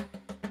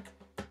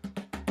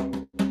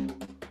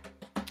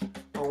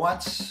 or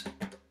once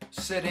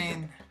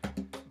sitting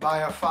by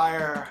a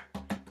fire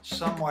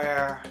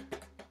somewhere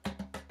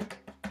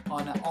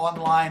on an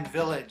online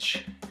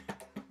village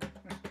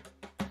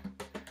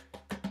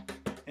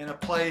in a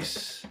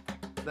place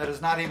that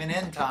is not even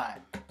in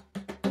time,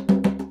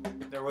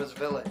 there was a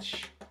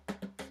village.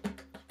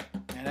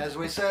 And as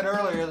we said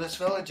earlier, this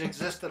village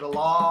existed a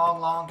long,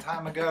 long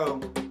time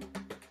ago,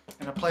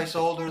 in a place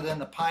older than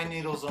the pine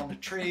needles on the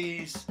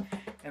trees,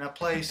 in a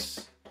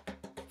place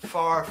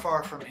far,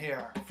 far from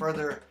here,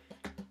 further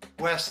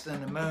west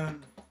than the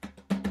moon,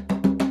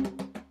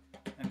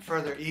 and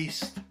further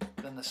east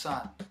than the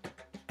sun.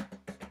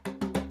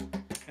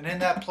 And in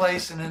that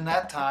place and in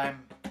that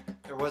time,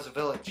 there was a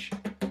village.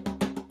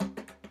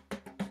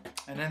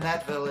 And in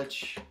that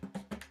village,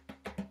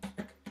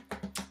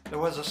 there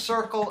was a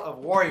circle of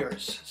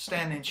warriors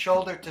standing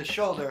shoulder to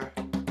shoulder,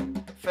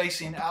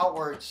 facing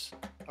outwards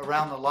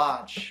around the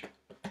lodge.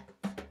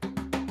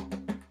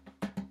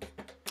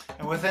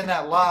 And within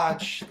that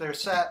lodge, there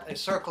sat a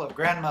circle of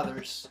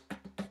grandmothers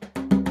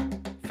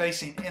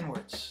facing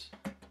inwards.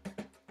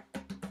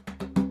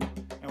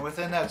 And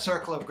within that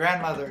circle of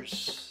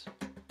grandmothers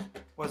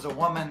was a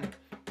woman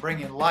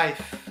bringing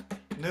life,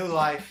 new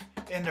life,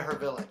 into her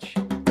village.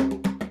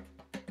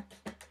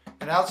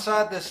 And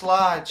outside this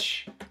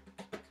lodge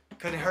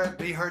could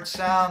be heard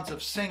sounds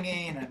of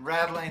singing and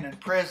rattling and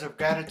prayers of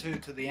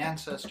gratitude to the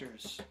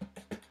ancestors.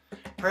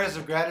 Prayers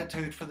of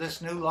gratitude for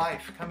this new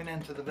life coming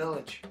into the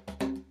village.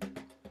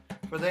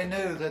 For they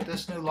knew that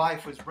this new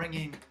life was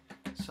bringing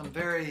some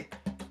very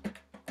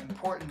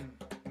important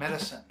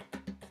medicine,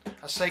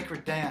 a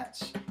sacred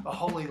dance, a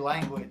holy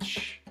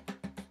language,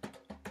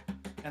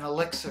 an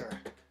elixir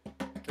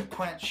to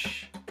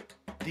quench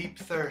deep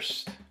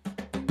thirst.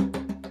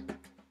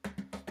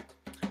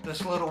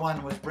 This little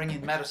one was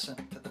bringing medicine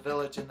to the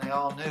village, and they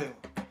all knew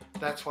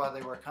that's why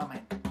they were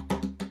coming.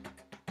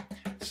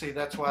 See,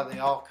 that's why they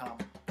all come.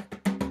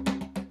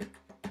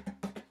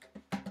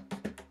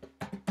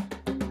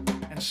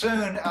 And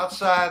soon,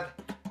 outside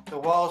the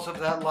walls of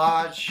that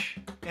lodge,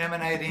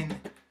 emanating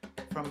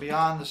from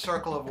beyond the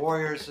circle of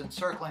warriors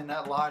encircling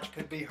that lodge,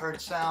 could be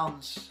heard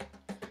sounds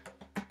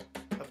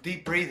of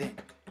deep breathing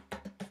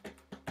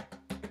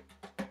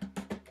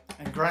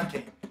and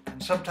grunting,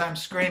 and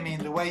sometimes screaming,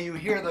 the way you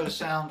hear those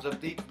sounds of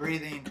deep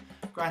breathing,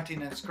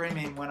 grunting, and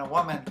screaming when a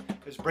woman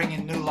is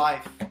bringing new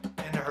life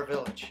into her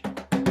village.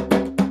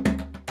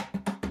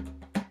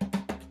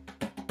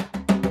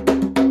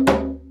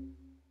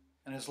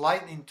 And as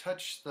lightning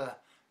touched the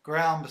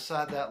ground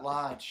beside that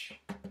lodge,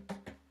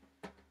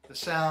 the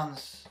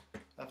sounds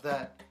of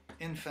that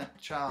infant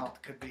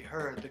child could be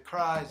heard. The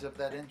cries of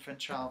that infant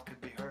child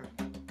could be heard.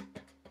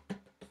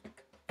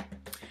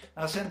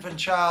 Now, this infant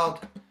child,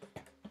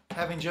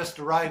 having just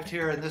arrived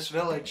here in this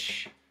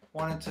village,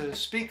 wanted to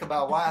speak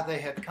about why they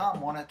had come,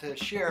 wanted to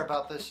share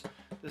about this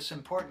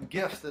important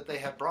gift that they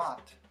had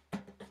brought.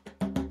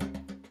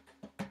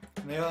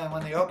 And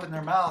when they opened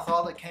their mouth,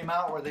 all that came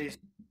out were these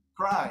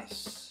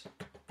cries.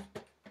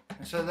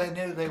 And so they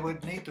knew they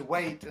would need to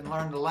wait and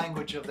learn the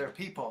language of their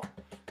people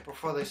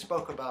before they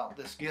spoke about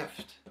this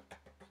gift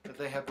that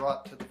they had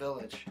brought to the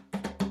village.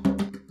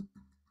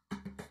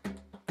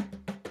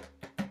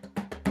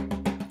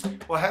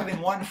 Well,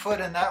 having one foot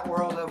in that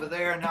world over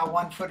there, and now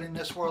one foot in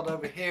this world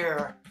over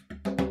here,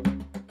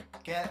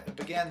 it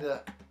began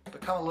to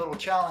become a little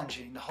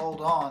challenging to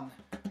hold on,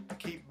 to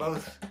keep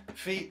both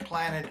feet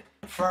planted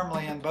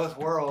firmly in both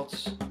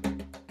worlds.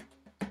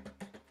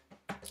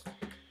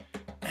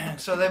 And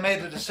so they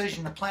made the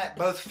decision to plant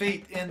both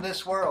feet in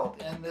this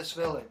world, in this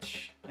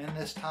village, in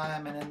this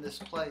time and in this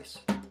place.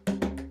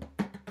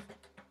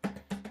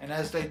 And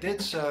as they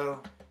did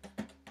so,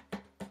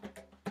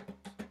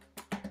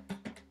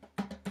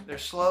 there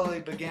slowly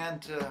began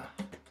to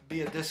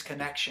be a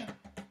disconnection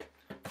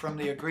from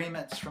the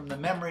agreements, from the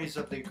memories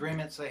of the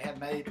agreements they had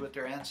made with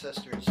their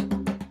ancestors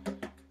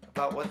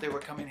about what they were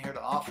coming here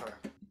to offer.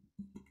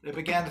 They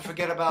began to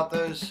forget about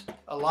those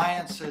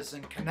alliances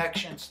and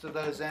connections to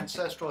those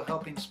ancestral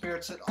helping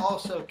spirits that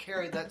also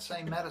carried that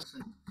same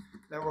medicine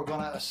that were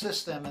going to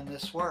assist them in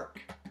this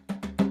work.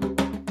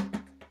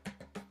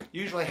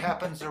 Usually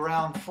happens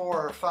around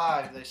 4 or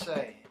 5, they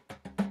say.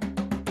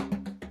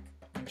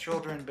 When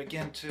children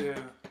begin to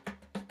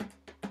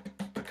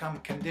become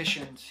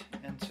conditioned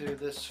into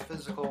this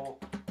physical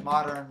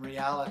modern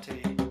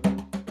reality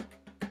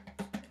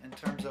in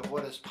terms of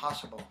what is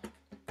possible.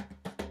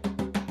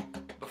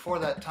 Before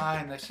that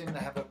time, they seem to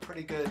have a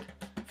pretty good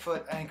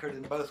foot anchored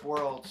in both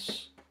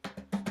worlds.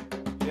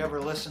 If you ever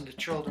listen to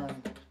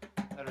children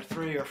that are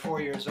 3 or 4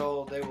 years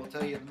old, they will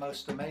tell you the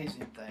most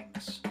amazing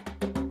things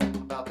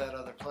about that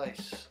other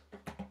place.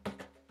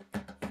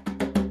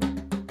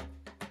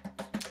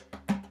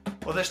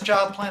 Well, this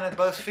child planted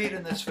both feet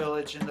in this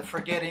village, and the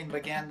forgetting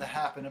began to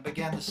happen. It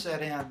began to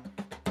set in.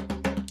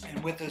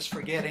 And with this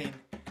forgetting,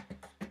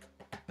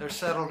 there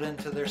settled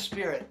into their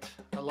spirit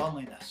a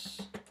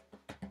loneliness,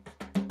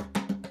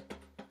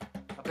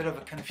 a bit of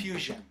a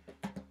confusion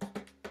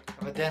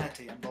of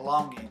identity and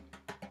belonging.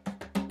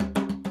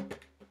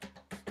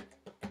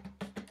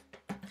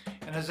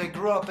 And as they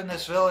grew up in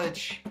this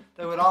village,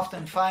 they would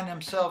often find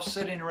themselves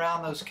sitting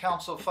around those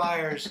council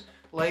fires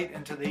late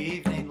into the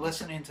evening,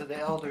 listening to the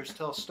elders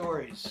tell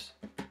stories.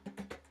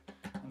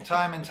 And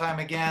time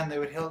again, they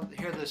would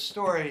hear this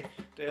story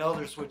the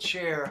elders would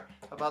share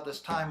about this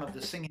time of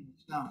the singing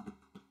stone.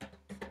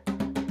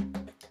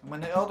 And when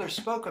the elders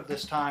spoke of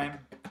this time,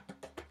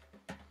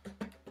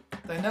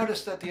 they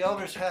noticed that the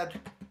elders had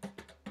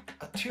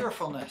a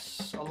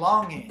tearfulness, a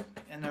longing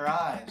in their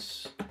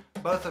eyes,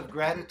 both of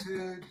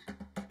gratitude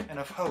and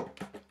of hope.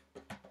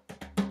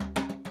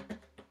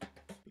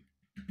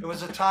 It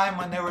was a time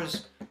when there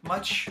was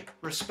much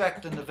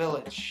respect in the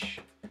village,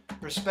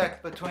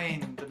 respect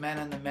between the men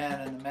and the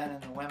men, and the men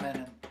and the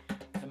women,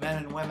 and the men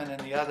and women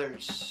and the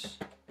others,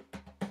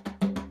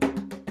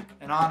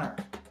 and honor.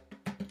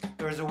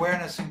 There was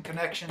awareness and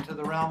connection to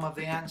the realm of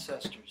the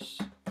ancestors.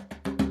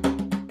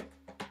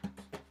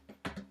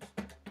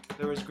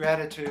 There was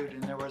gratitude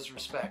and there was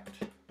respect.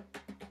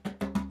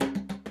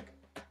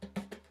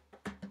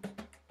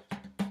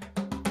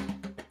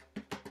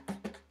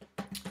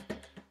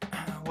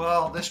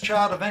 Well, this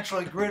child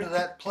eventually grew to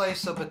that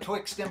place of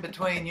betwixt in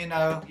between, you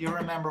know, you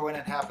remember when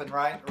it happened,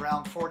 right?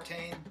 Around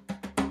 14.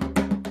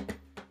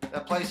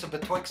 That place of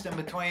betwixt in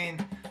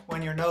between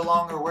when you're no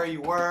longer where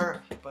you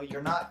were, but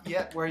you're not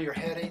yet where you're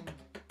heading.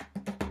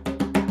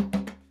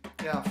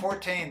 Yeah,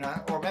 14,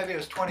 or maybe it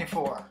was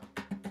 24,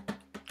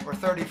 or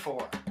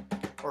 34,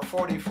 or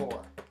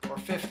 44, or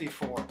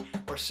 54,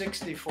 or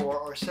 64,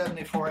 or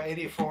 74,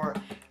 84.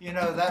 You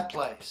know that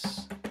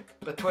place,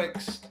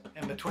 betwixt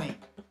in between.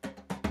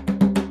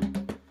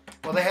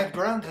 Well, they had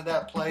grown to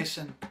that place,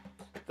 and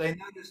they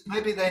noticed,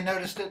 maybe they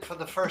noticed it for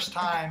the first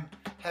time,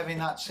 having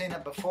not seen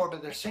it before,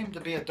 but there seemed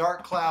to be a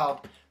dark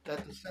cloud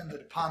that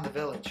descended upon the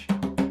village.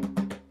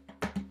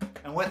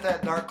 And with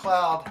that dark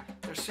cloud,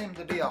 there seemed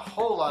to be a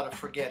whole lot of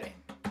forgetting.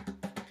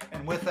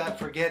 And with that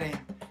forgetting,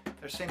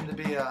 there seemed to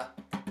be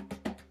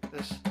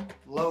this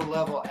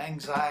low-level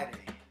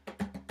anxiety,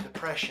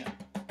 depression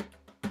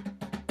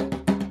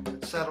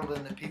that settled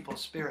into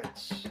people's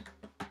spirits,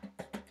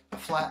 a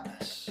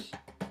flatness.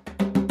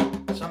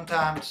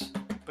 Sometimes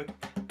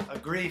a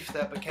grief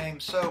that became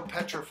so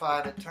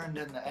petrified it turned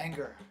into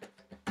anger.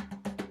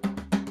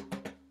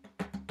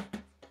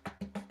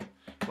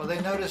 Well,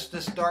 they noticed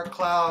this dark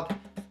cloud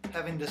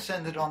having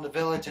descended on the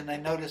village, and they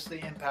noticed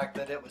the impact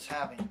that it was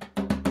having.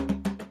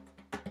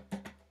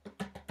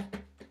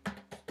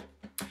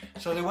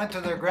 So they went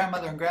to their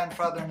grandmother and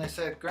grandfather and they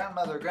said,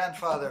 "Grandmother,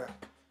 grandfather,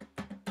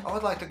 I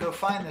would like to go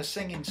find this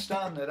singing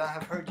stone that I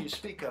have heard you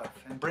speak of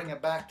and bring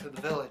it back to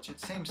the village. It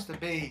seems to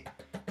be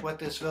what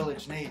this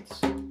village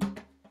needs."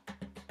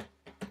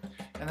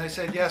 And they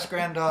said, "Yes,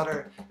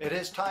 granddaughter, it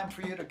is time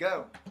for you to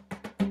go.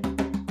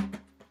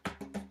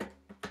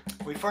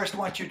 We first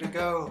want you to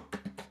go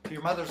to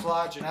your mother's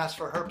lodge and ask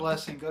for her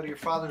blessing, go to your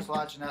father's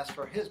lodge and ask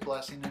for his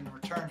blessing, and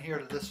return here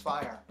to this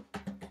fire."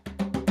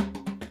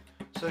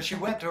 So she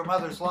went to her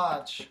mother's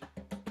lodge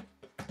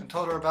and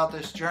told her about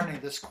this journey,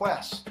 this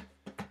quest,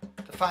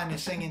 to find the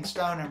singing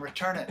stone and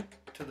return it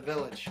to the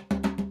village.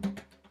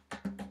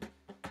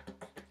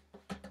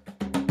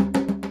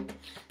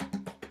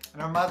 And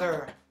her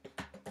mother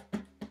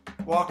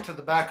walked to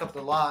the back of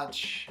the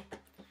lodge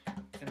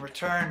and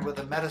returned with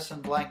a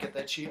medicine blanket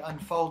that she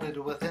unfolded.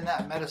 Within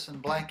that medicine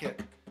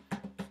blanket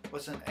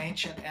was an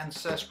ancient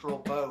ancestral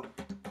bow.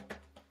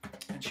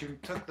 And she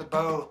took the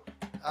bow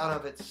out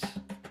of its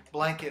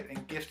blanket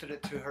and gifted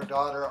it to her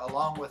daughter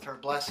along with her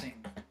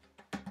blessing.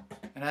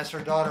 And as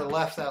her daughter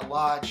left that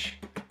lodge,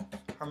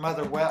 her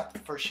mother wept,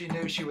 for she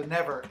knew she would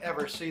never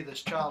ever see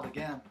this child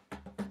again.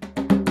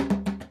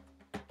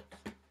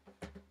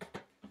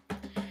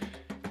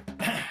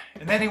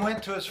 And then he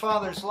went to his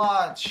father's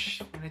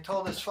lodge and he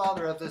told his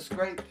father of this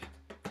great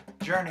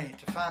journey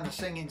to find the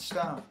singing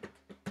stone.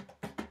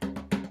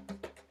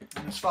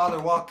 And his father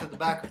walked to the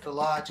back of the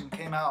lodge and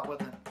came out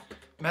with a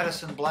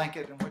medicine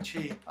blanket in which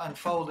he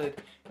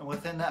unfolded, and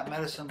within that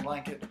medicine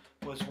blanket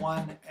was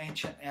one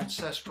ancient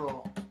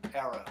ancestral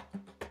arrow.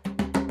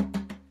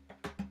 And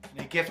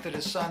he gifted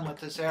his son with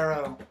this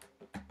arrow,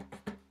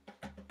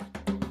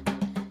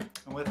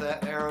 and with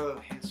that arrow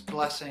his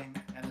blessing.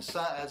 And his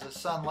son, as his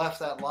son left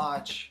that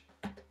lodge,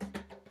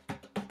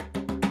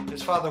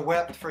 his father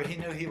wept, for he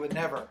knew he would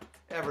never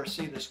ever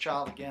see this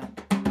child again.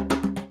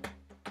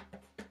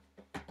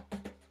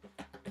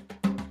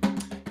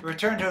 He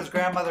returned to his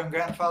grandmother and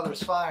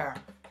grandfather's fire,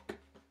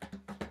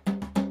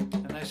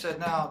 and they said,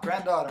 "Now,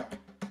 granddaughter,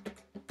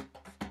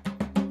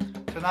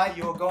 tonight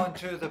you will go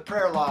into the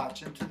prayer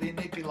lodge, into the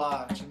Inipi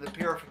lodge, and the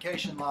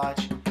purification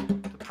lodge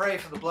to pray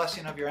for the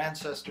blessing of your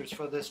ancestors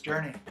for this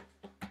journey."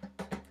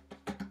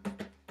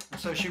 And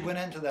so she went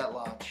into that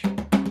lodge,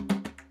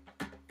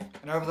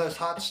 and over those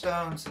hot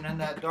stones and in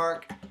that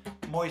dark,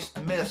 moist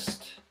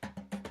mist,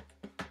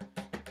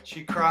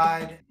 she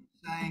cried,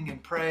 sang,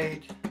 and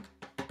prayed,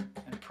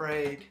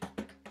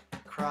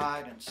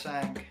 cried, and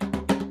sang,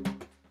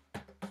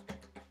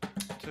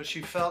 until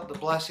she felt the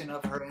blessing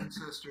of her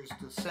ancestors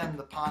descend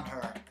upon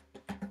her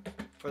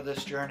for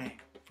this journey,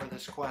 for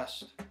this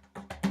quest.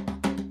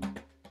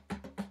 And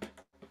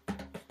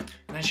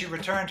then she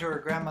returned to her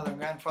grandmother and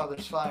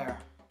grandfather's fire.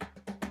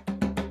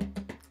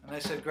 And they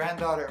said,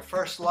 "Granddaughter, at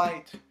first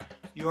light,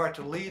 you are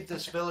to leave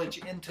this village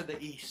into the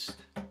east.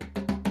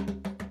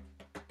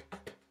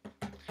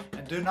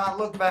 And do not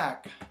look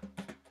back,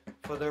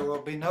 for there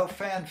will be no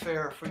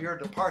fanfare for your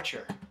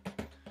departure,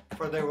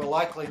 for they will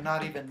likely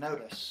not even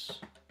notice.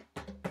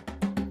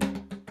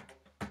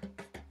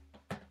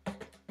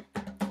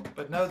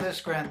 But know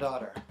this,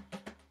 granddaughter,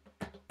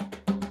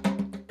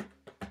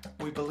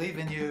 we believe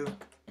in you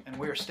and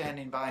we are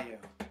standing by you.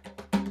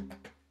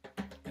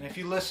 And if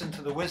you listen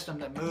to the wisdom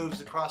that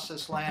moves across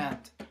this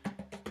land,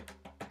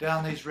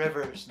 down these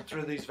rivers and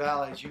through these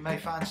valleys, you may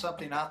find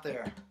something out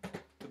there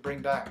to bring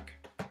back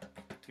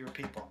to your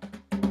people."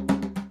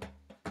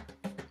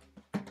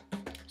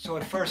 So So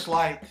at first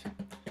light,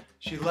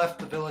 she left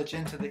the village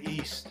into the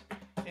east,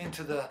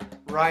 into the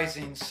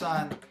rising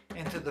sun,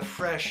 into the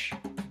fresh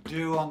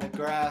dew on the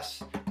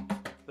grass,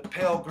 the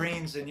pale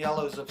greens and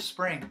yellows of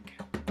spring.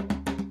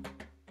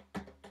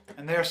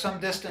 And there, some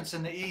distance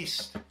in the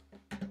east,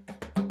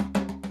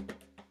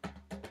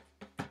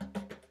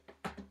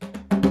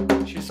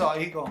 she saw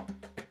Eagle.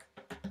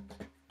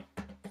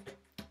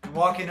 And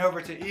walking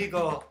over to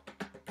Eagle,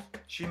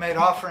 she made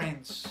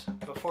offerings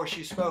before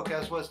she spoke,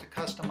 as was the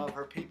custom of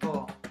her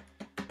people.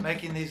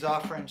 Making these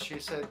offerings, she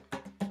said,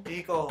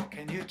 "Eagle,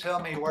 can you tell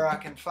me where I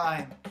can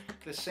find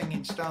the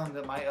singing stone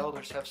that my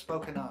elders have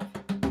spoken of?"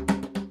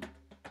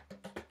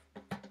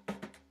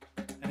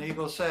 And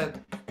Eagle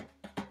said,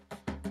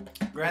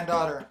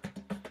 "Granddaughter,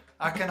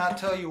 I cannot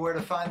tell you where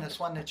to find this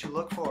one that you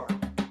look for,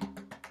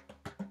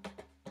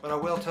 but I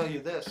will tell you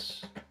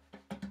this.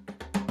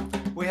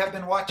 We have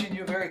been watching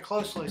you very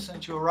closely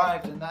since you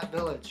arrived in that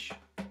village.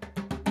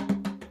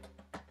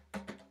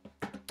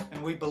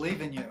 And we believe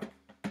in you,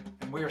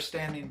 and we are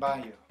standing by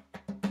you.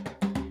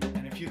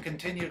 And if you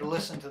continue to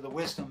listen to the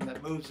wisdom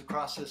that moves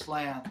across this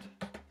land,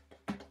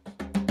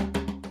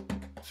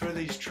 through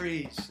these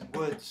trees and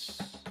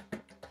woods,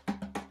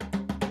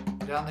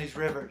 down these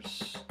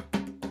rivers,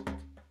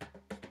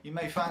 you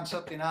may find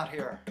something out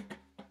here.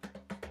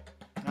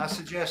 And I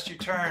suggest you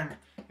turn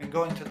and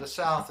go into the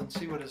south and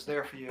see what is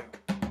there for you."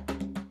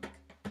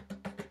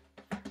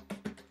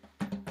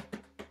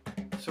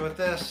 So with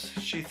this,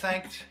 she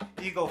thanked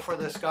Eagle for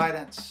this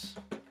guidance.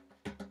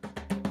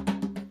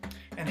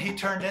 And he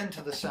turned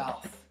into the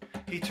south.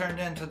 He turned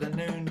into the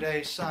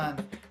noonday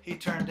sun. He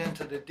turned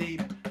into the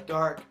deep,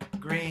 dark,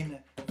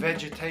 green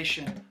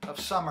vegetation of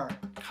summer,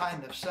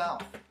 kind of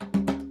south.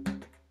 And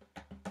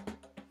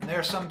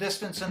there, some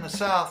distance in the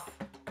south,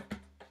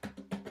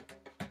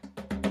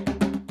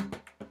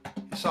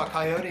 he saw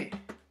Coyote.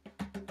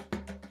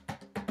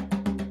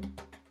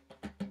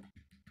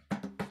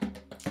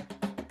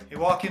 He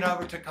walking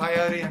over to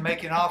Coyote and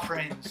making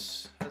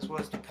offerings, as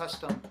was the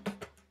custom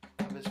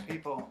of his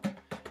people.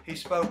 He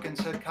spoke and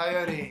said,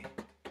 "Coyote,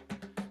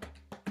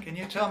 can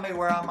you tell me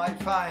where I might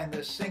find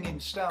this singing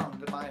stone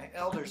that my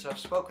elders have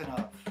spoken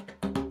of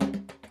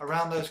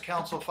around those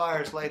council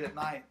fires late at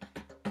night?"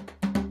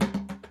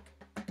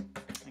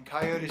 And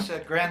Coyote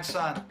said,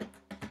 "Grandson,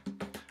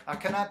 I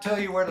cannot tell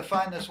you where to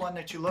find this one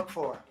that you look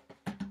for,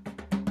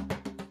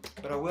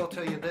 but I will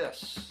tell you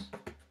this.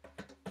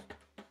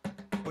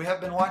 We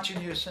have been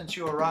watching you since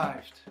you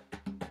arrived,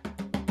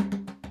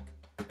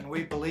 and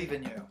we believe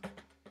in you,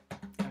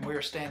 and we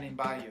are standing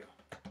by you.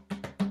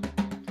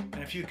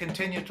 And if you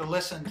continue to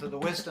listen to the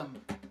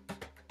wisdom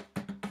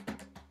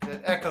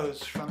that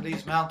echoes from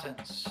these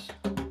mountains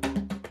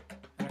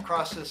and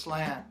across this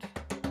land,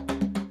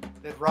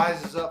 that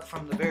rises up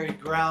from the very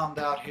ground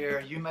out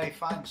here, you may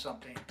find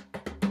something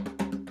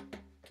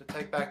to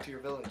take back to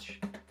your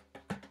village.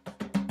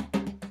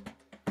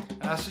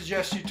 And I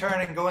suggest you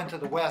turn and go into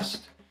the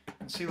west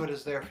and see what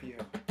is there for you."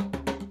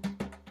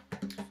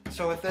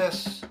 So with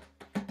this,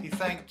 he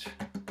thanked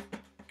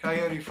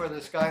Coyote for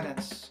this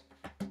guidance.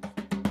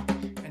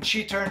 And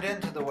she turned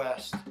into the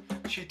west.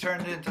 She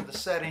turned into the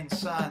setting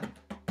sun,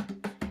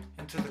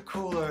 into the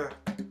cooler,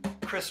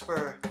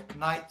 crisper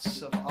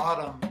nights of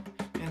autumn,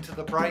 into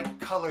the bright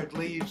colored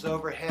leaves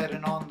overhead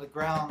and on the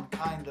ground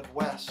kind of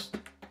west.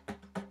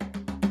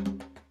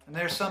 And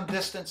there's some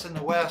distance in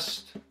the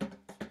west,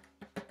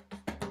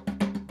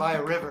 by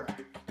a river,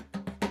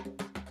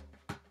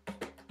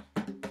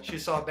 she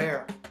saw a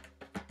bear.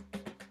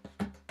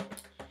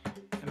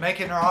 And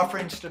making her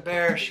offerings to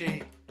Bear,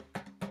 she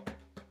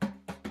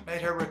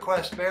made her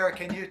request, "Bear,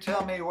 can you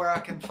tell me where I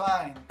can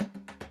find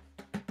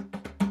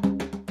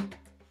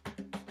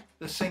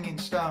the singing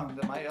stone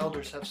that my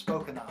elders have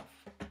spoken of?"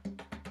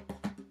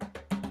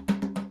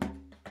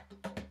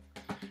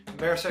 And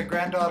Bear said,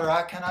 "Granddaughter,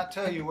 I cannot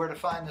tell you where to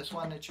find this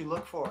one that you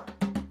look for,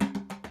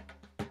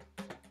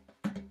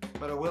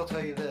 but I will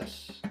tell you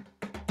this.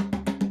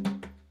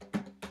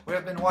 We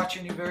have been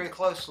watching you very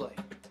closely,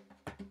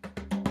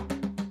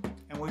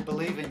 and we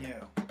believe in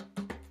you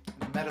and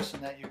the medicine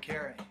that you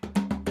carry.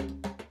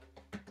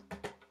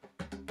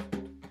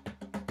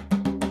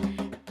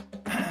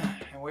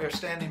 And we are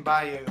standing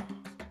by you.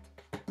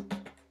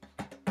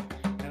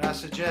 And I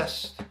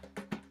suggest,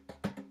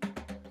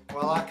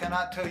 while I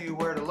cannot tell you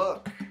where to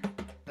look,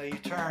 that you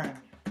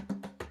turn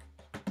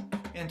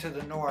into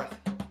the north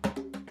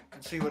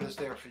and see what is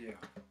there for you."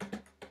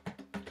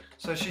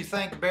 So she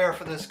thanked Bear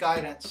for this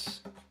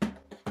guidance,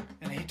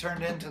 and he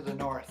turned into the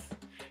north.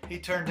 He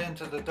turned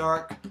into the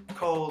dark,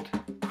 cold,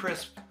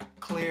 crisp,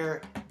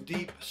 clear,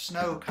 deep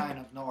snow kind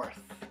of north.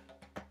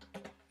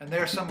 And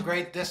there, some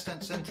great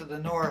distance into the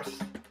north,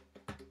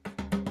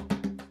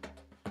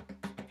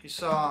 he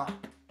saw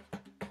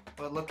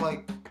what looked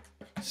like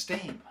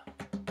steam.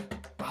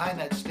 Behind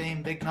that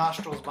steam, big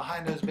nostrils.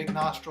 Behind those big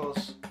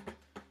nostrils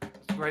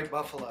was the great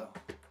buffalo.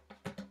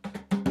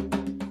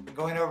 And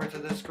going over to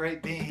this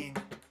great being,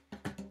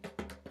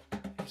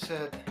 he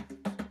said,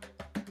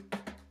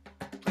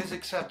 "Please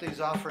accept these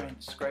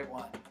offerings, Great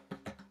One.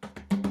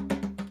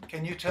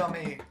 Can you tell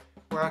me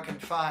where I can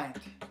find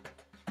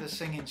this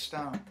singing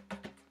stone.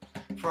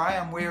 For I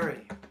am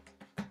weary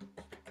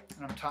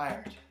and I'm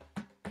tired.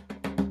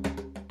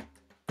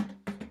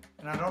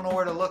 And I don't know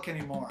where to look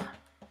anymore.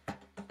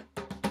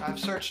 I've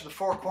searched the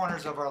four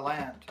corners of our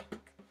land.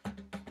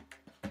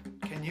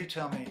 Can you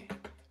tell me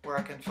where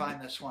I can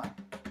find this one?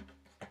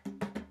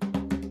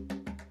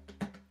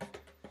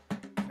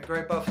 The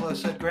great buffalo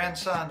said,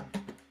 "Grandson,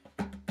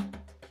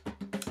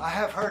 I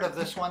have heard of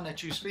this one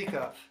that you speak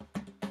of.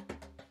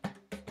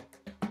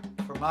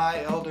 For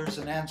my elders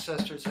and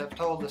ancestors have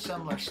told a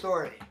similar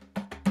story.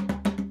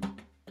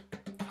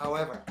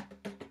 However,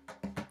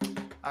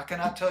 I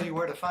cannot tell you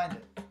where to find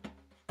it.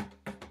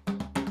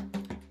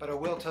 But I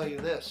will tell you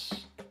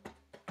this.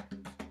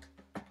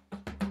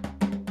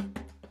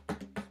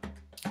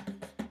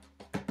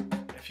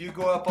 If you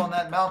go up on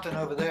that mountain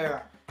over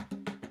there,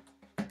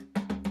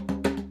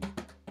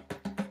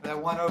 that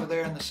one over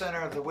there in the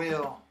center of the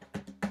wheel,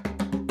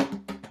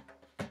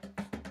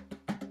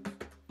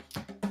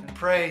 and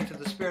pray to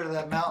the spirit of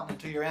that mountain and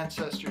to your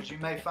ancestors, you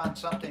may find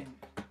something.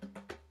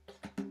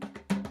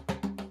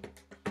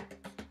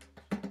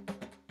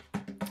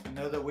 And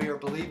know that we are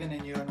believing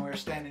in you and we're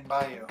standing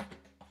by you."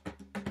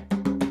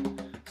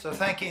 So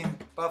thanking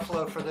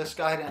Buffalo for this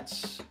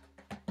guidance,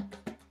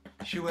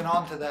 she went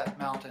on to that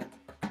mountain.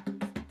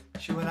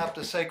 She went up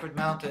the sacred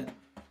mountain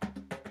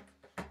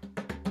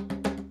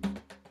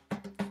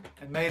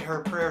and made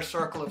her prayer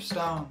circle of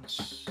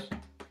stones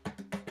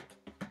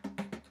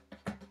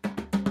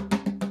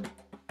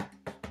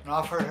and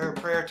offered her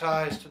prayer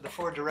ties to the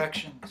four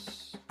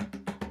directions,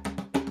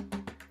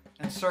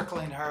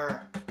 encircling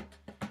her.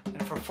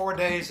 And for 4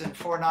 days and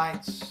 4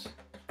 nights,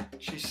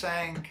 she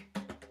sang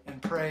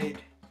and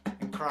prayed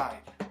and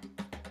cried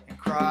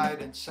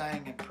and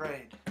sang and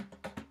prayed.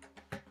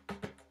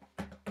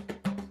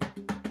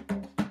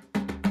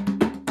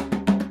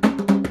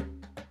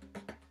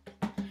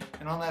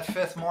 And on that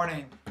 5th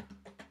morning,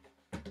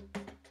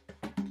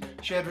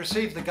 she had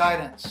received the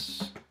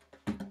guidance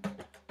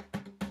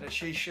that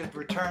she should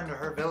return to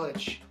her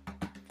village.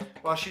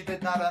 While she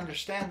did not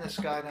understand this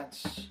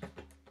guidance,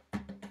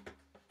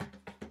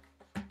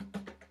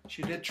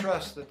 she did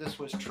trust that this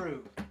was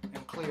true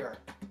and clear.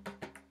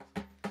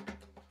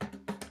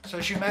 So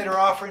she made her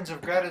offerings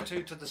of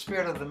gratitude to the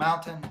spirit of the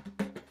mountain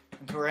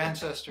and to her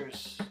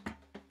ancestors.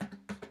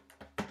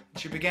 And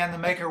she began to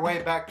make her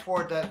way back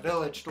toward that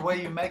village, the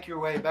way you make your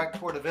way back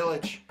toward a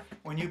village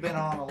when you've been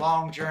on a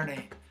long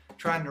journey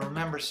trying to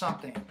remember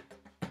something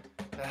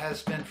that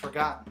has been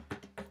forgotten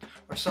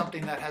or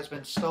something that has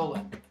been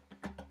stolen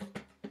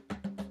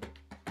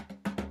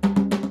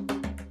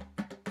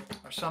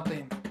or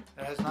something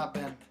that has not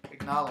been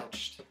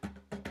acknowledged.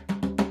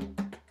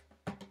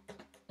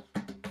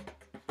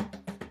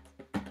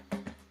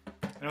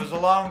 And it was a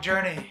long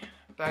journey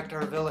back to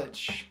her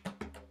village.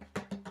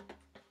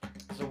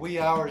 It was the wee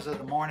hours of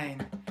the morning,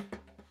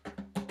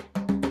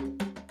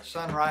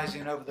 sun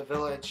rising over the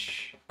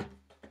village.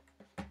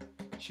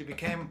 She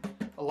became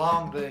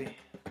along the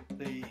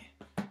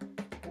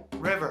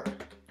river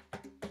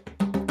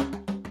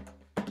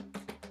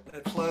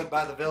that flowed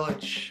by the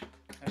village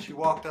as she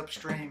walked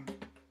upstream.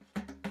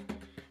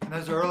 In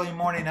those early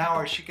morning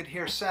hours, she could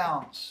hear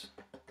sounds.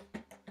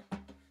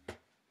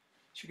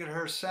 She could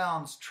hear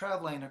sounds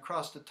traveling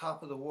across the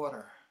top of the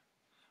water,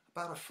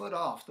 about a foot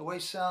off, the way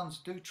sounds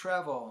do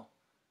travel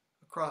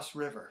across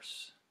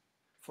rivers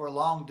for a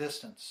long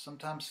distance.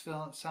 Sometimes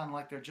sound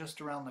like they're just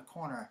around the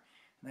corner,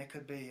 and they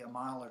could be a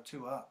mile or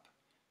 2 up.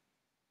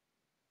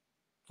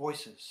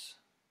 Voices,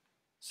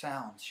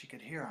 sounds, she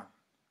could hear them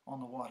on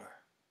the water.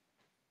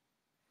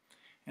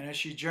 And as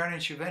she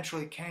journeyed, she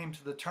eventually came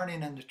to the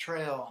turning in the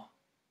trail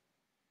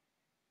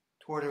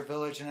toward her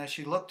village, and as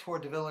she looked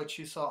toward the village,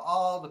 she saw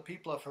all the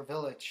people of her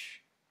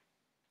village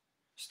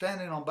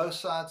standing on both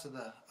sides of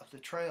the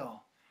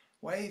trail,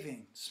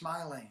 waving,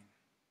 smiling.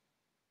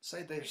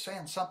 They're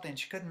saying something.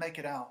 She couldn't make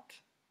it out.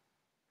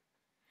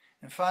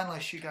 And finally,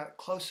 she got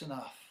close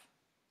enough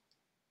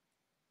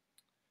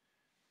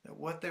that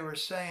what they were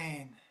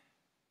saying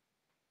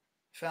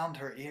found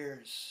her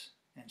ears,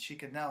 and she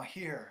could now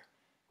hear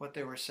what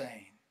they were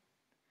saying.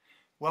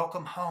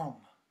 "Welcome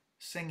home,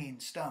 singing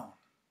stone.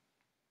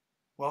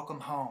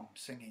 Welcome home,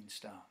 singing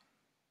stone."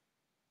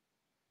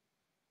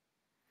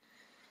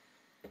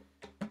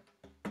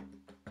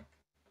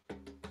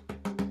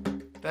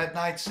 That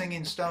night,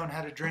 Singing Stone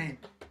had a dream.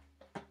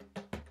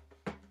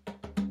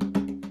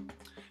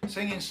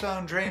 Singing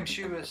Stone dreamed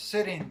she was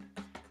sitting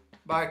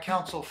by a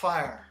council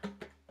fire,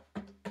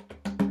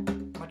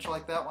 much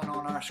like that one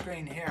on our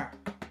screen here.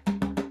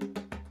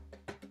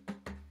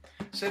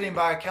 Sitting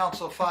by a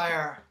council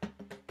fire,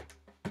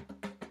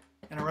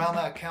 and around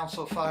that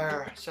council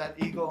fire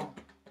sat eagle,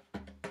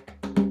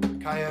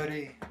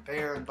 coyote,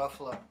 bear, and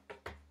buffalo.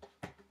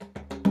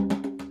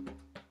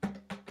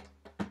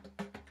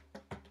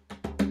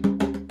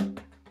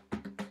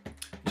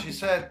 She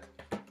said,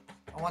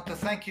 "I want to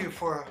thank you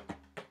for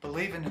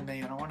believing in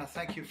me, and I want to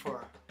thank you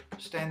for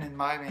standing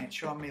by me and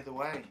showing me the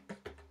way."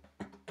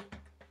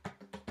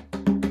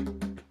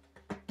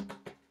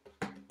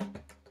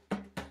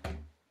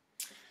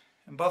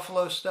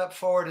 buffalo stepped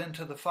forward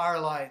into the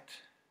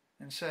firelight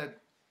and said,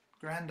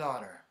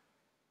 "Granddaughter,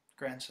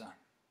 grandson,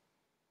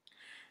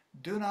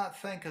 do not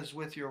think as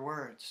with your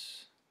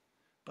words,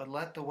 but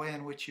let the way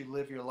in which you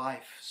live your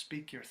life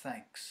speak your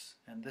thanks,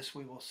 and this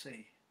we will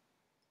see.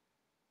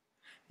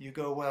 You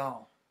go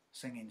well,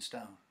 singing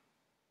stone.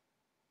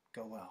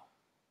 Go well."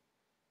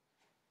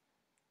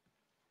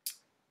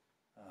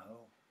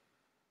 Oh.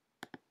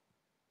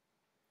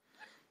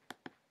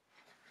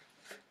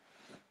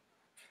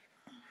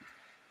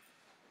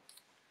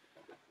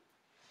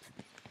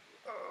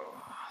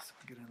 So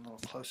get in a little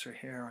closer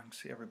here. I can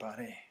see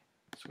everybody.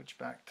 Switch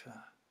back to...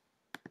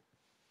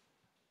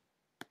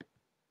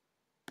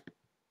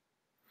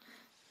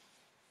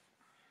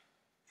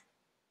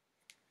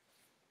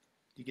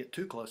 You get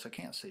too close, I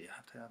can't see you. I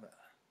have to have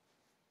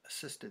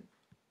assisted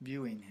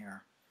viewing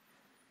here.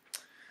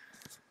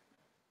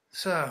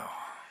 So,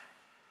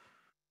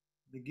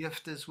 the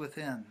gift is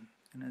within,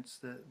 and it's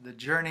the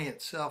journey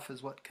itself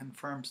is what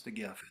confirms the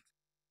gift.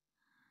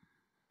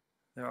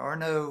 There are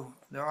no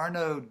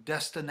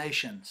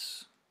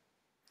destinations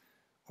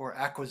or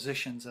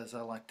acquisitions, as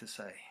I like to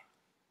say.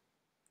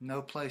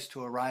 No place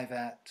to arrive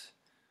at,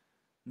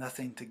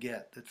 nothing to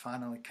get that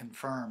finally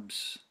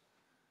confirms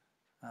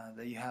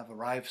that you have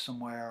arrived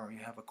somewhere or you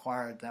have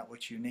acquired that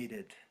which you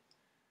needed.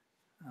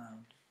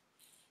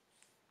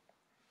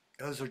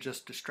 Those are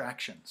just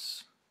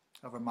distractions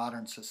of a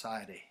modern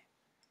society.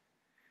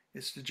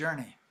 It's the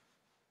journey.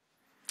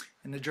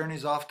 And the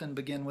journeys often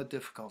begin with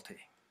difficulty,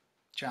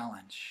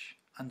 challenge,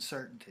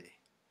 uncertainty.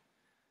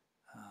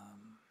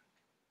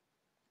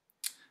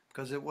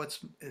 Because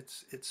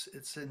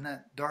it's in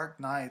that dark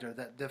night or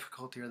that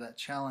difficulty or that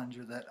challenge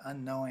or that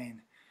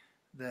unknowing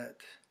that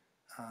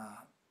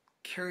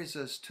carries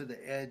us to the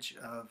edge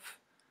of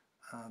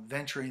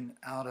venturing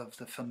out of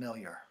the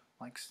familiar,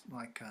 like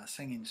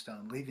Singing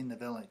Stone, leaving the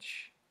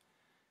village.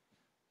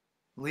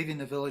 Leaving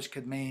the village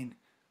could mean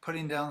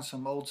putting down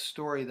some old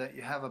story that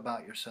you have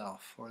about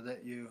yourself, or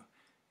that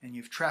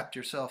you've trapped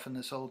yourself in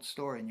this old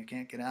story and you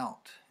can't get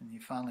out, and you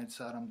finally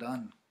decide, I'm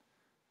done.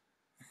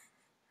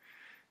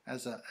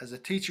 As a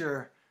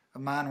teacher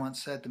of mine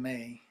once said to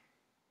me,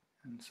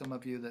 and some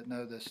of you that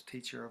know this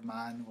teacher of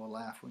mine will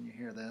laugh when you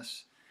hear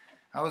this,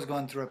 I was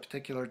going through a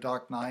particular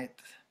dark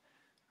night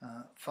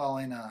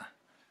following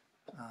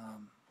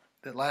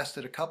that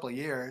lasted a couple of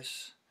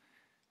years,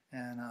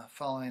 and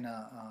following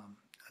a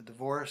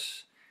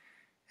divorce,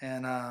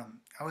 and I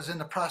was in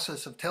the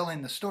process of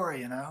telling the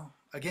story,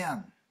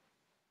 again,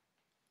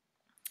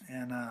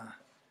 and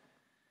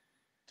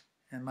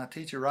my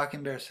teacher,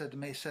 Rocking Bear, said to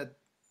me,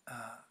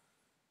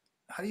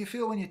 how do you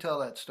feel when you tell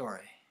that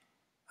story?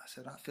 I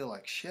said, I feel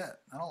like shit.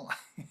 I don't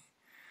like.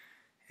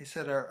 He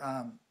said,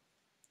 are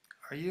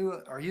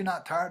you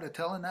not tired of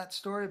telling that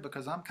story?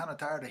 Because I'm kind of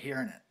tired of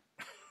hearing it.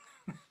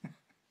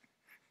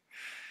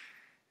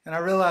 And I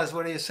realized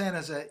what he was saying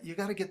is that you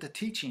got to get the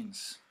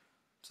teachings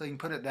so you can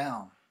put it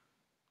down.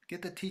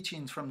 Get the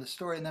teachings from the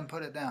story and then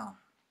put it down.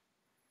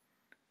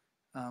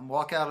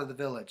 Walk out of the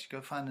village.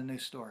 Go find a new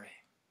story.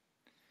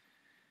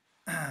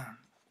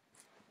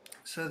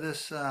 So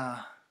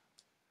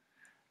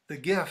the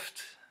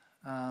gift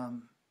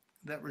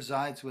that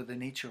resides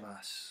within each of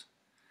us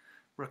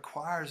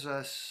requires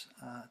us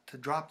to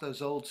drop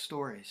those old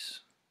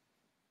stories,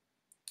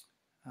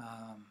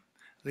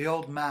 the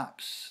old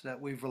maps that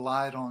we've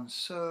relied on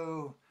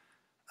so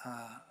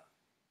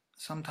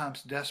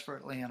sometimes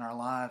desperately in our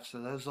lives.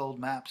 So those old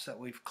maps that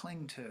we've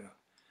clung to,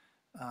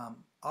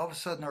 all of a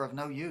sudden are of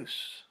no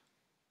use.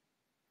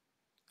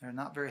 They're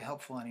not very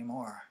helpful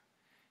anymore.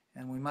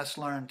 And we must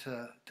learn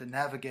to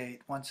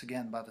navigate once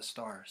again by the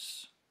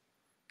stars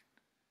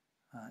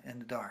in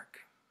the dark.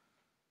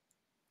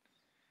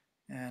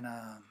 And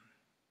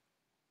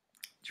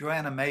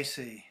Joanna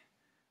Macy,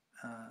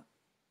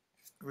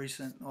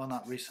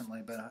 not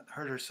recently, but I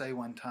heard her say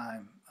one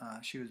time,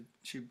 I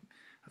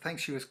think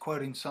she was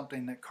quoting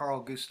something that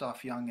Carl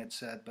Gustav Jung had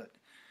said, but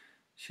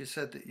she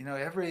said that,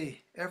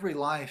 every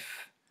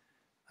life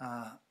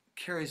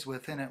carries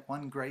within it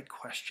one great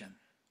question.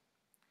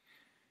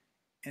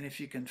 And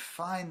if you can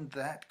find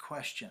that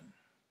question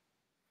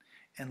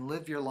and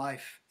live your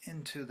life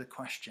into the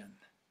question,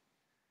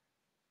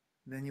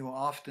 then you will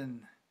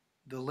often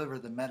deliver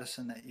the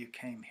medicine that you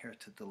came here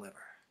to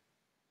deliver.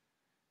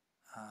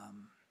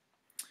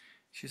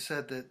 She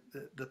said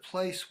that the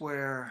place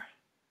where,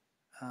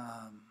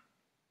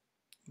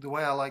 the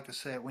way I like to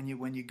say it, when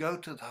you go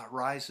to the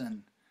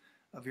horizon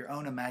of your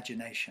own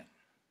imagination,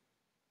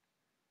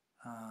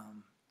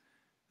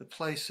 the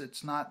place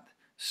that's not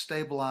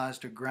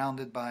stabilized or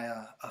grounded by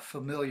a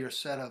familiar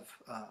set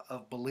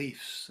of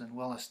beliefs and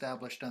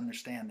well-established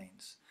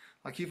understandings.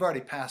 Like you've already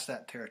passed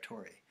that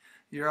territory.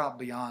 You're out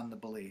beyond the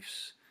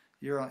beliefs.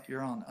 You're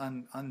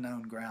on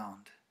unknown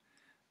ground.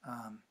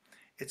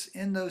 It's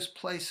in those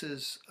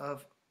places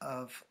of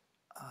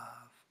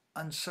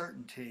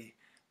uncertainty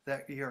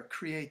that your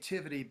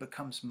creativity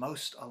becomes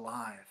most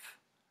alive.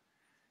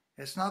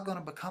 It's not going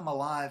to become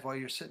alive while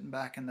you're sitting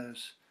back in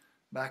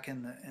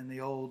the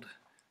old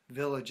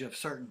village of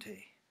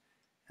certainty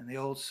and the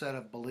old set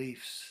of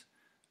beliefs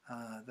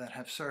that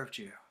have served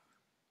you.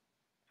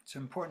 It's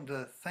important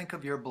to think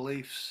of your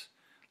beliefs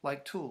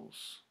like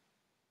tools.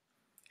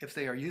 If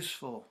they are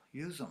useful,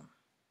 use them.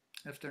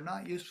 If they're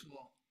not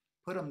useful,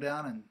 put them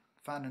down and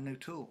find a new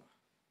tool.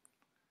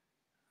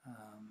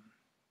 Um,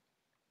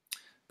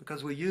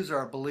 because we use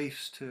our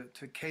beliefs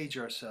to cage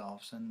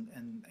ourselves,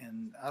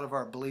 and out of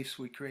our beliefs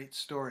we create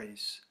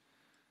stories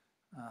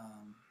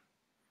um,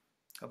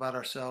 about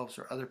ourselves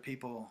or other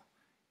people,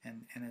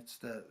 and it's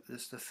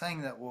the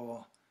thing that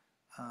will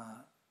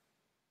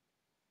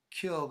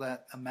kill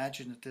that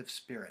imaginative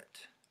spirit.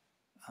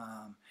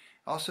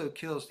 Also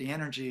kills the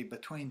energy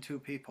between two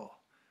people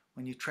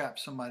when you trap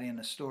somebody in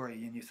a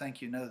story and you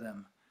think you know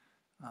them.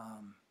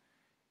 Um,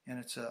 and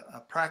it's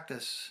a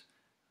practice,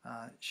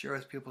 share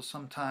with people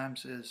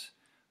sometimes, is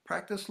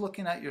practice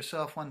looking at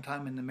yourself one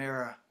time in the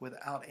mirror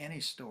without any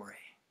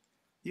story.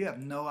 You have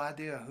no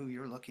idea who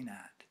you're looking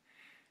at.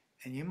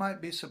 And you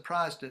might be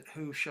surprised at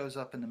who shows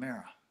up in the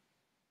mirror.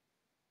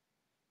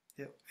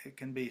 It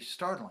can be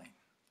startling.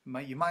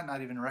 You might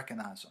not even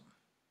recognize them.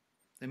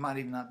 They might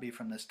even not be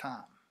from this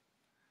time.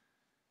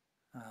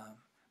 Um,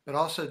 but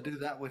also do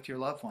that with your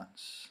loved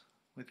ones,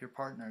 with your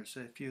partners.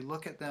 If you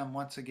look at them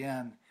once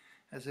again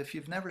as if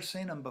you've never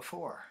seen them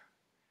before,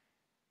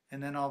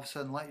 and then all of a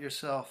sudden let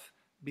yourself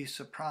be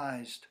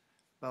surprised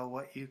by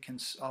what you can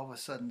all of a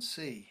sudden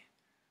see,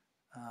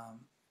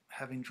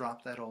 having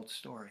dropped that old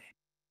story.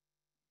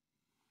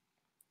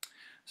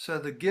 So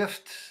the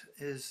gift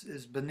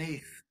is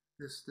beneath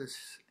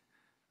this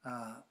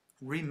uh,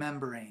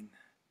 remembering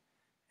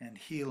and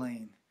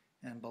healing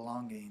and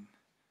belonging,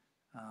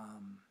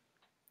 um,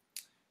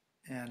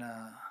 and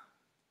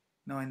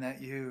knowing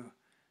that you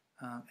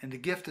and the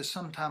gift is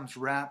sometimes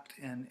wrapped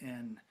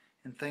in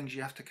things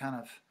you have to kind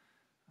of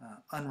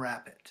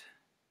unwrap it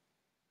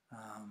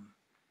um,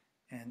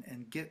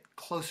 and get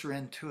closer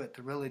into it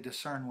to really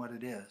discern what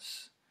it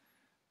is.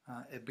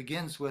 It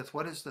begins with,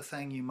 what is the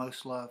thing you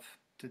most love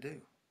to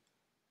do?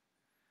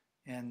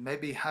 And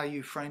maybe how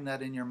you frame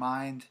that in your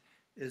mind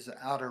is the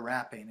outer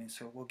wrapping. And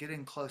so we'll get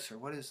in closer.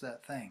 What is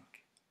that thing?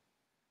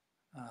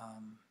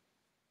 Um,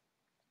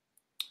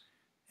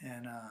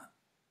 and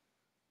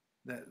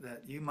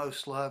that you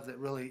most love, that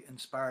really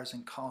inspires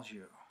and calls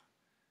you.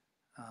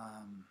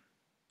 Um,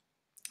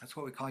 that's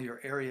what we call your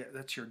area.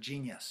 That's your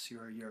genius.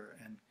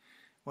 And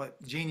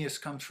what genius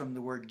comes from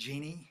the word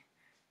genie,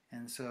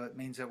 and so it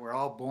means that we're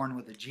all born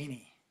with a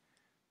genie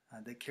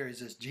that carries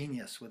this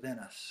genius within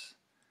us.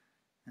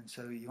 And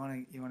so you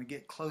want to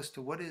get close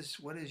to what is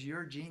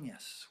your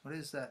genius? What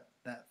is that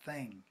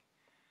thing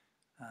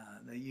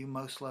that you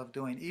most love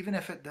doing? Even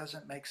if it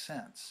doesn't make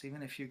sense.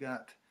 Even if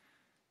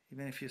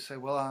you say,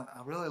 well,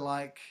 I really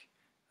like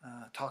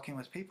talking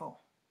with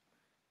people.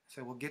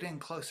 So we'll get in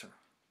closer.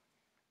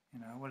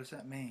 What does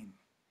that mean?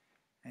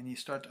 And you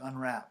start to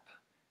unwrap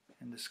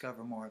and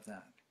discover more of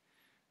that.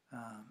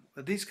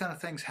 But these kind of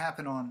things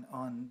happen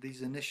on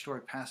these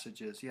initiatory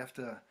passages. You have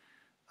to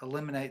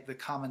eliminate the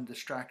common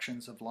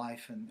distractions of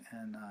life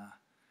and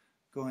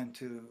go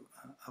into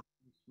a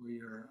place where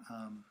you're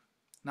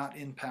not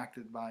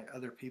impacted by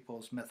other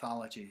people's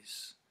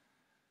mythologies.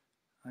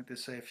 I like to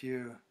say, if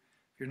you're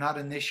not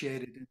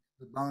initiated into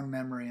the bone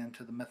memory,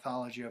 into the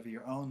mythology of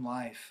your own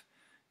life,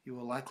 you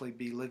will likely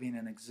be living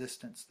an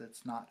existence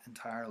that's not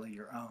entirely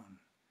your own.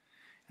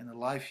 And the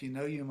life you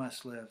know you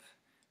must live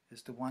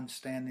is the one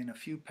standing a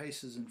few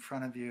paces in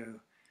front of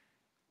you,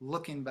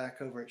 looking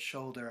back over its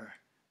shoulder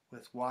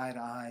with wide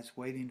eyes,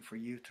 waiting for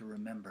you to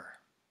remember.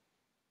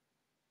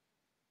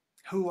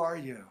 Who are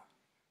you?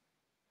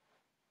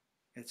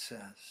 It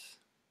says.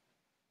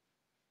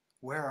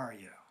 Where are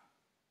you?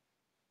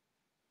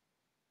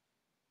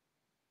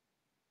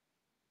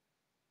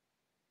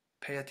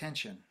 Pay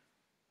attention.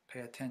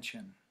 Pay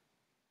attention.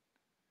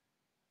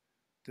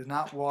 Do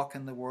not walk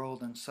in the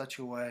world in such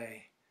a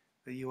way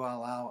that you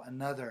allow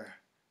another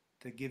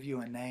to give you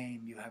a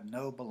name you have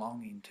no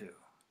belonging to.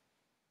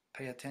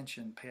 Pay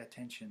attention, pay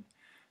attention.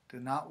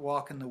 Do not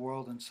walk in the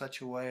world in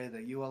such a way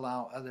that you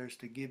allow others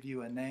to give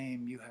you a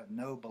name you have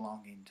no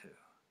belonging to.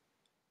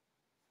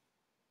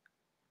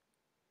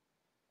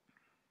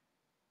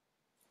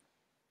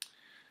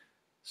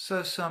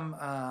 So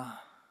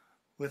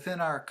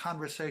within our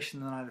conversation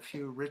tonight, a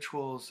few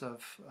rituals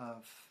of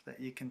that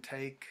you can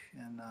take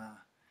and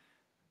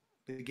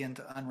begin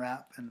to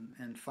unwrap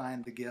and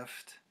find the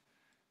gift.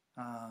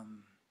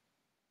 And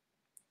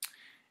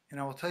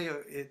I will tell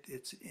you,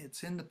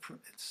 it's in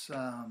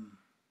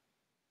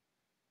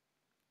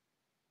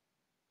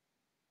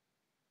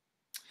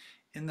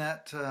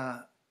that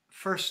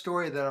first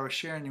story that I was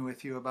sharing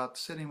with you about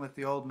sitting with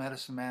the old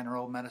medicine man or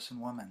old medicine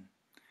woman.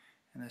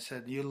 And I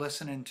said, you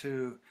listening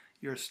to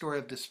your story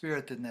of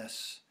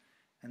dispiritedness?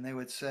 And they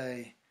would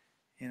say,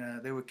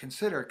 they would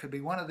consider it could be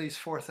one of these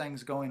four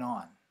things going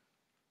on.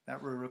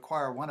 That would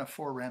require one of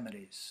four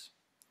remedies.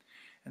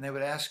 And they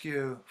would ask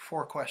you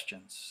four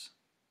questions.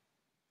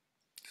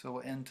 So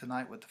we'll end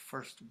tonight with the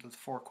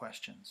four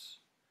questions.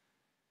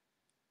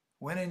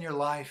 When in your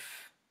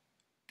life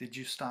did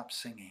you stop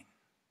singing?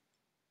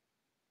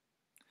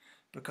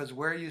 Because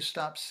where you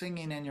stop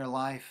singing in your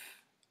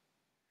life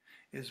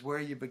is where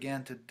you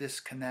began to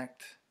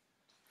disconnect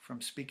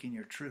from speaking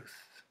your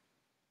truth,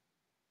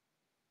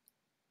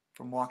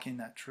 from walking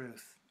that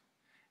truth.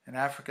 In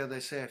Africa, they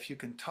say if you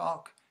can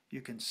talk,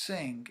 you can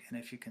sing, and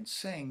if you can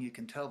sing, you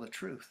can tell the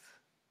truth.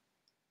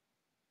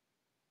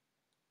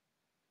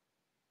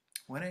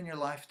 When in your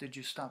life did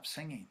you stop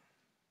singing?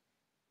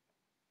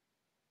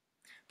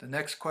 The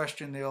next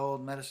question the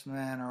old medicine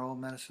man or old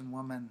medicine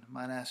woman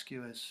might ask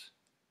you is,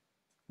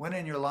 when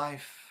in your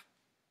life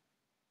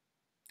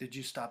did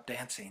you stop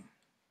dancing?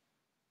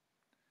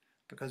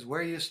 Because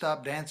where you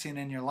stop dancing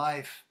in your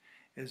life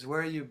is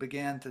where you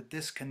began to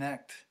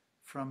disconnect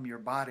from your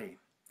body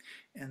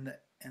and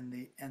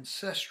the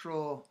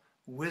ancestral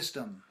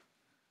wisdom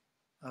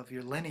of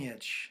your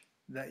lineage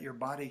that your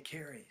body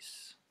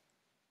carries.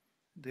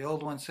 The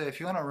old ones say, if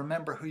you want to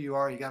remember who you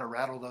are, you got to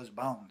rattle those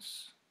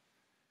bones.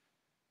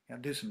 You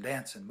got to do some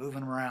dancing,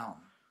 moving around.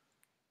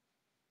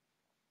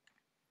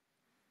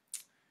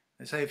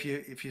 They say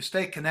if you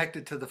stay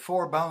connected to the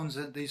four bones,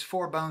 these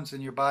four bones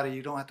in your body,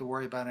 you don't have to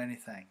worry about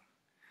anything.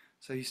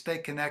 So you stay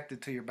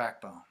connected to your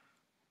backbone,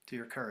 to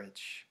your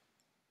courage.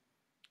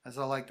 As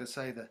I like to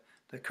say,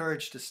 the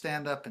courage to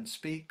stand up and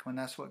speak when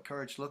that's what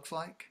courage looks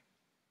like,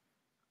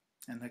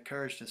 and the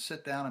courage to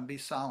sit down and be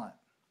silent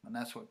when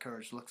that's what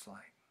courage looks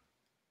like.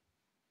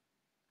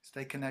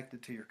 Stay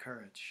connected to your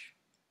courage.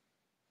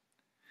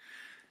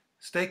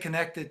 Stay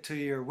connected to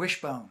your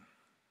wishbone,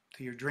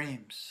 to your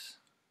dreams,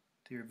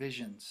 to your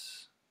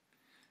visions.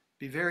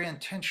 Be very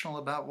intentional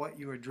about what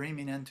you are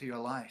dreaming into your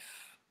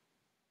life.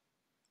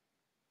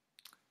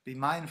 Be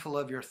mindful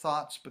of your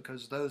thoughts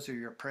because those are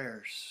your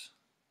prayers.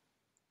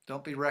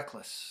 Don't be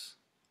reckless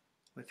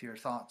with your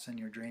thoughts and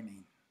your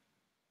dreaming.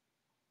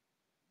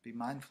 Be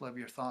mindful of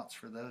your thoughts,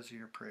 for those are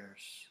your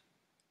prayers.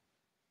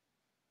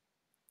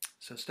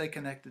 So stay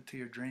connected to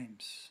your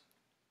dreams.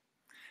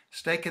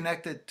 Stay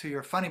connected to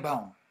your funny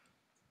bone,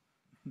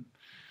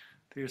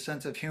 to your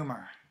sense of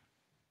humor.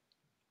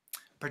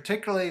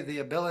 Particularly the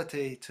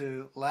ability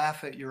to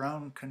laugh at your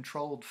own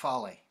controlled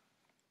folly.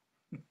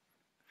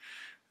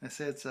 I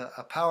say it's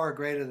a power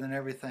greater than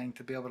everything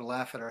to be able to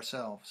laugh at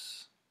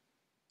ourselves.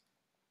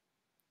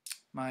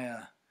 My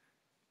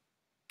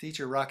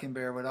teacher, Rocking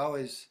Bear, would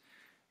always,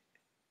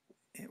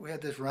 we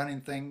had this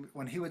running thing,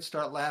 when he would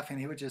start laughing,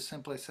 he would just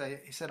simply say,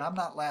 he said, I'm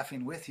not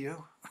laughing with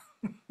you.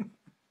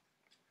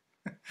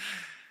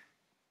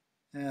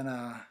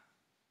 And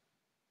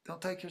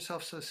don't take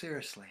yourself so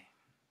seriously.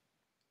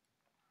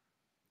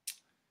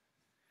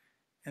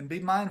 And be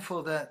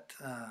mindful that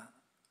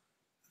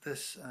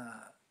this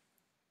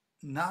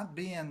not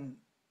being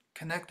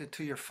connected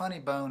to your funny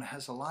bone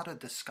has a lot of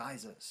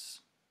disguises.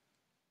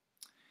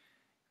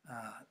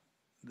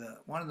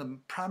 One of the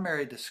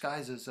primary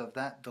disguises of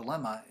that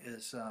dilemma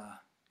is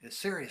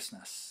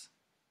seriousness.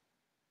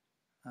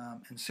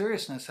 And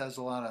seriousness has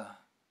a lot of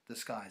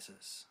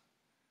disguises,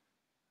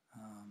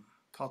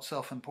 called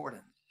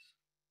self-importance.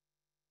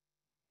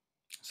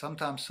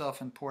 Sometimes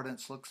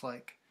self-importance looks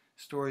like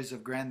stories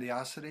of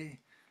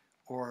grandiosity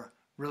or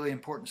really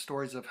important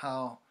stories of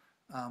how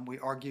we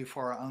argue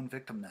for our own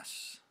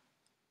victimness.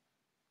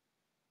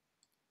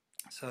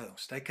 So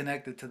stay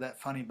connected to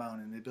that funny bone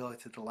and the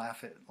ability to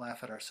laugh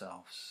at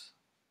ourselves.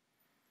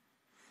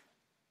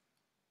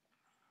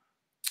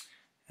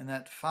 And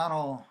that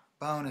final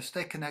bone is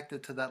stay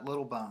connected to that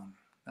little bone,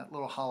 that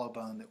little hollow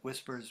bone that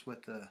whispers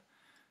with the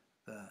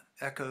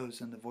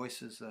echoes and the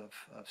voices of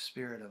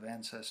spirit, of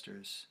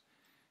ancestors.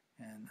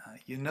 And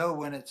you know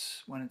when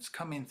it's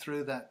coming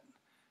through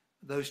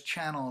those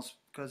channels,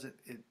 because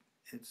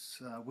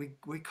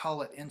we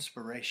call it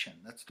inspiration.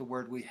 That's the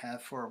word we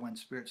have for when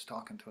Spirit's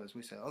talking to us.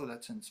 We say, oh,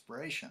 that's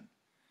inspiration.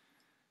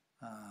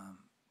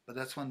 But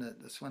that's when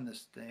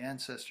the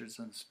ancestors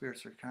and the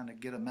spirits are trying to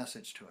get a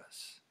message to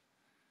us.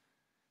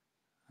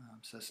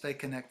 So stay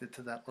connected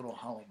to that little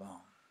hollow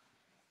bone.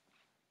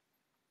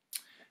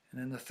 And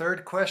then the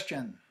third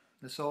question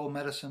this old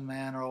medicine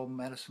man or old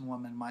medicine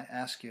woman might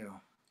ask you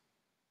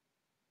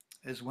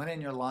is, when in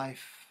your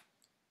life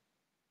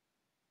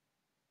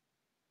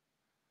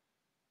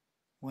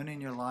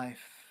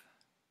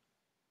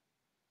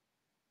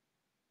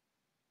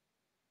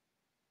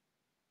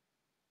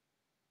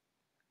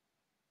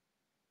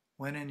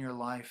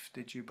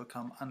did you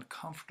become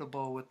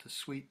uncomfortable with the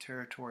sweet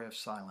territory of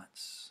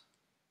silence?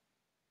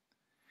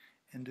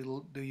 And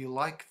do you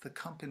like the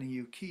company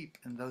you keep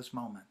in those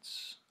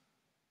moments?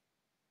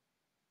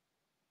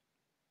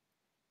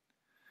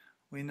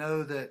 We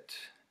know that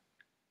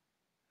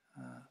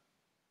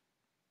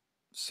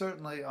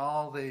certainly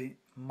all the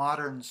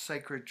modern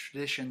sacred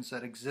traditions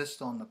that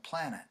exist on the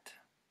planet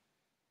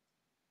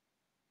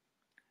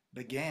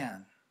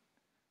began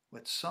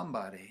with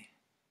somebody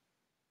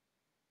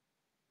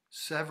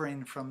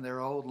severing from their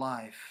old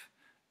life,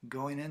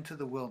 going into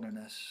the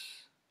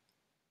wilderness,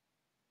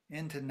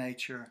 into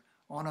nature,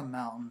 on a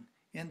mountain,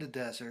 in the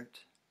desert,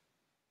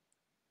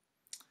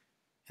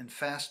 and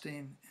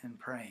fasting and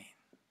praying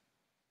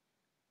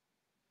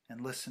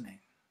and listening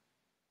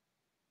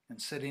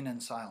and sitting in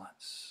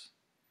silence.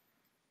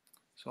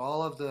 So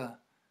all of the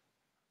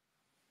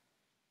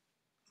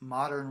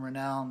modern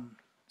renowned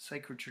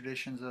sacred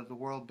traditions of the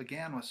world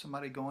began with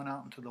somebody going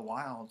out into the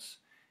wilds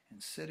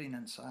and sitting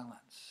in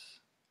silence.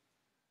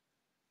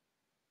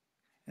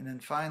 And then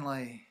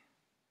finally,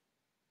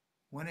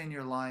 when in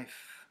your life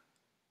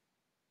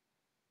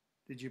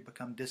did you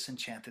become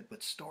disenchanted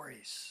with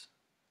stories?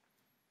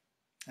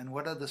 And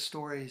what are the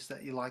stories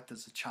that you liked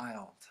as a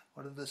child?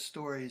 What are the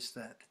stories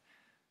that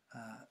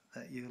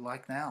you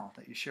like now,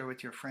 that you share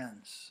with your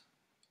friends?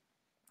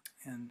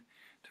 And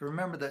to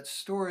remember that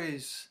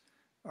stories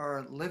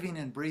are living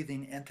and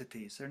breathing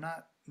entities. They're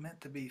not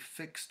meant to be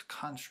fixed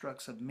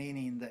constructs of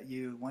meaning that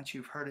you, once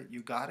you've heard it,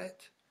 you got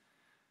it.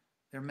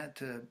 They're meant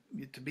to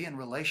be in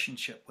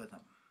relationship with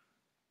them,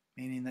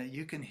 meaning that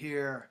you can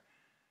hear,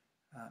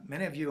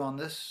 many of you on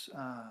this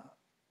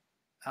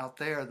out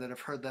there that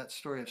have heard that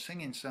story of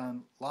Singing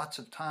Stone lots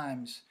of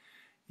times,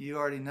 you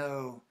already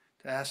know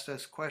to ask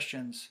those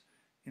questions,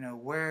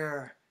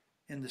 where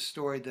in the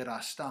story did I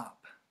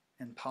stop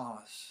and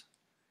pause?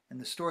 And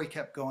the story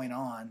kept going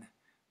on,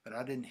 but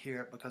I didn't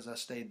hear it because I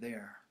stayed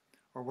there.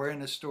 Or where in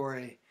the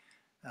story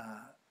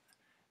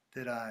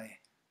did I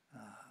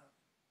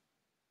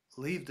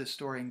leave the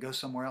story and go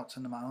somewhere else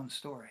into my own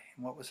story?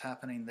 And what was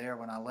happening there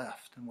when I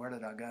left? And where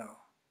did I go?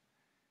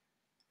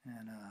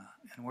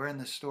 And where in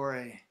the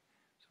story,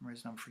 for some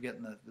reason I'm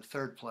forgetting the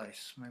third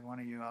place. Maybe one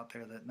of you out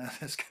there that know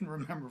this can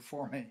remember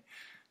for me.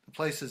 The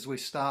places we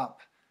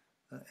stop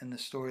in the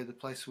story, the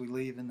place we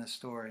leave in the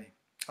story.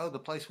 Oh, the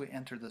place we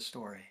enter the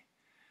story.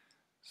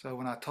 So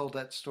when I told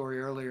that story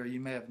earlier, you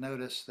may have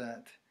noticed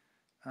that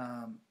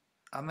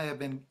I may have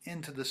been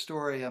into the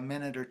story a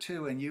minute or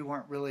two and you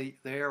weren't really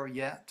there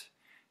yet.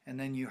 And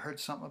then you heard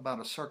something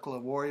about a circle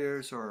of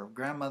warriors or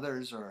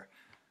grandmothers or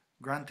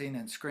grunting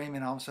and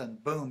screaming. All of a sudden,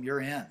 boom, you're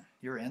in.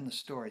 You're in the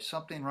story.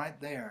 Something right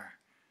there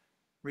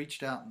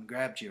reached out and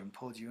grabbed you and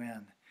pulled you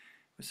in.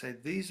 We say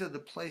these are the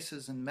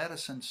places in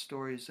medicine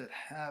stories that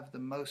have the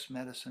most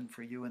medicine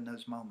for you in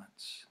those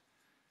moments.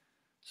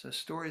 So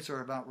stories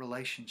are about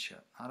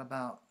relationship, not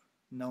about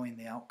knowing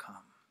the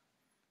outcome.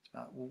 It's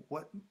about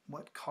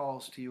what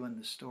calls to you in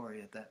the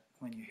story at that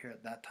when you hear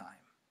it that time.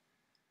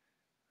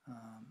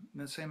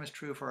 And the same is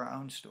true for our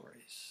own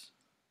stories.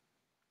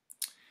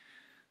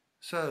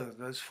 So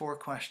those 4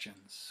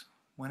 questions.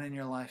 When in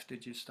your life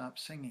did you stop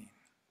singing?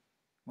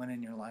 When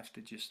in your life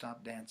did you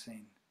stop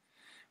dancing?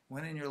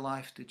 When in your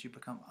life did you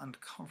become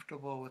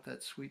uncomfortable with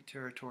that sweet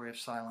territory of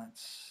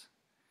silence?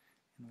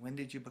 And when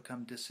did you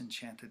become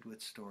disenchanted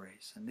with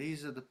stories? And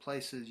these are the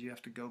places you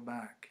have to go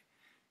back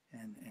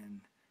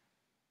and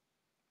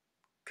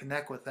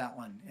connect with that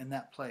one in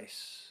that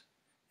place,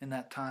 in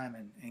that time,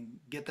 and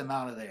get them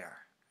out of there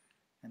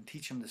and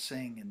teach them to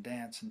sing and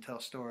dance and tell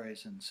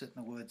stories and sit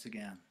in the woods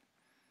again.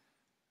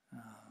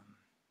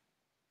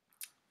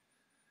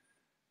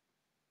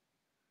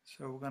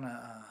 So we're going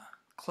to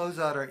close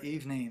out our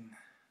evening.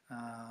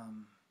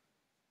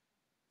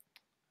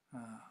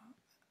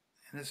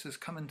 And this is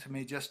coming to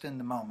me just in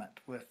the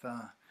moment with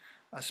a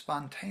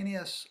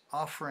spontaneous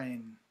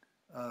offering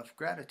of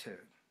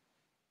gratitude.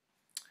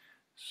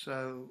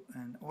 So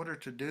in order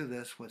to do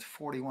this with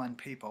 41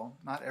 people,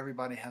 not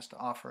everybody has to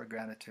offer a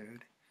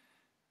gratitude.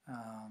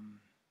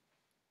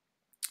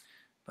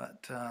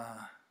 But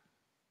I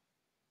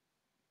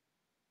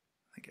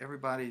think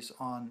everybody's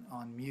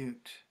on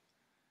mute.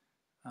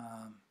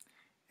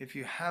 If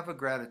you have a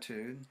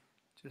gratitude,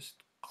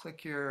 just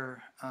click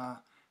your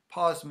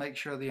pause to make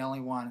sure the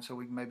only one, so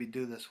we can maybe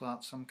do this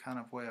without some kind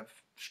of way of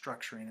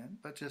structuring it.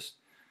 But just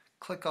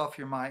click off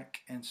your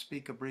mic and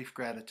speak a brief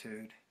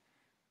gratitude.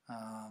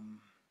 And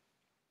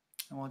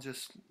we'll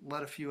just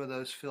let a few of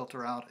those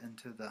filter out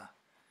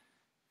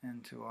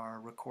into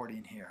our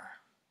recording here.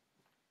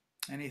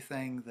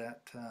 Anything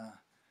that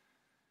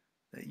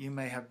that you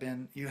may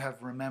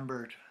have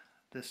remembered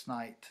this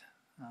night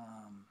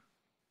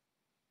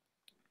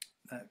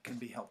that can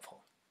be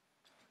helpful.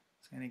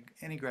 So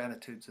any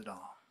gratitudes at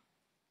all?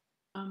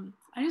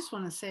 I just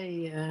want to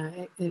say,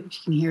 if you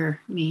can hear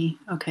me,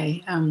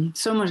 okay.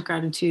 So much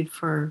gratitude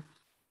for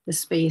the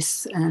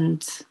space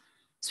and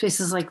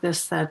spaces like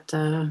this that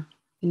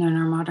in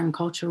our modern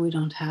culture we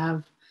don't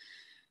have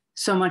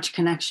so much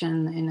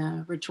connection in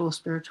a ritual,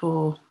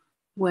 spiritual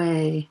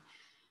way.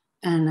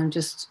 And I'm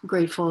just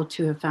grateful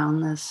to have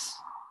found this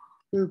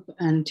group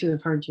and to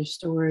have heard your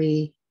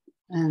story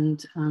and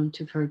to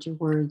have heard your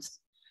words.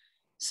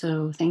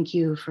 So thank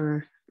you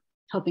for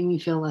helping me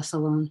feel less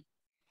alone.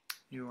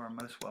 You are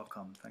most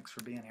welcome. Thanks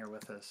for being here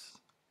with us.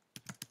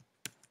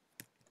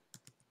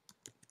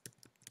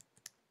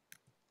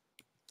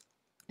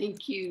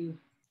 Thank you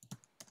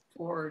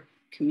for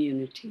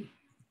community,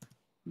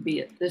 be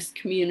it this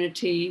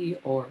community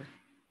or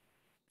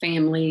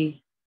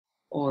family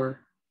or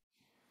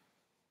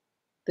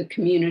the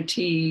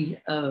community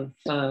of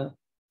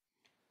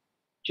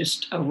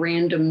just a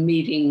random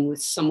meeting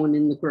with someone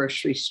in the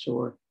grocery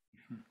store.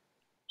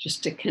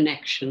 Just a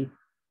connection.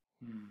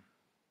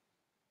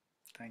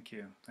 Thank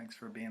you. Thanks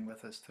for being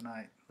with us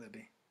tonight,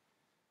 Libby.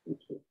 Thank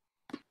you.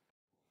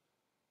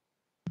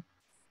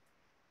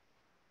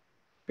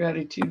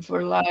 Gratitude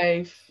for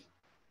life.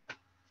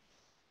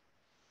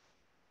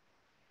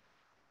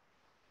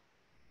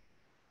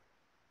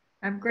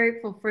 I'm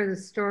grateful for the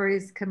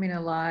stories coming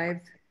alive.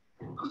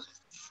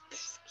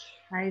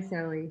 Hi,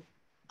 Zoe.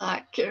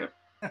 I care.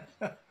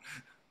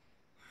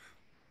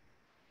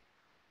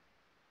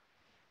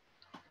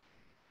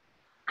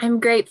 I'm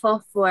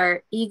grateful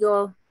for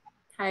eagle,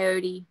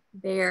 coyote,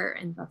 bear,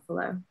 and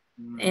buffalo,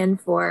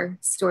 and for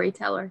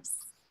storytellers.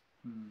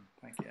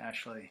 Thank you,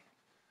 Ashley.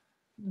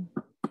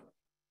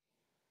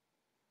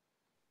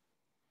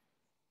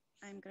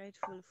 I'm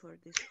grateful for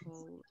this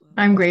whole.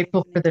 I'm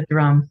grateful for the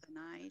drum.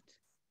 Tonight.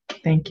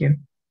 Thank you.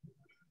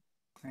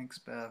 Thanks,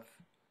 Bev.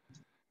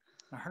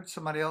 I heard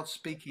somebody else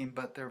speaking,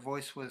 but their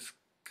voice was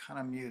kind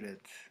of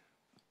muted.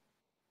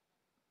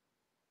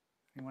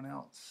 Anyone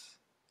else?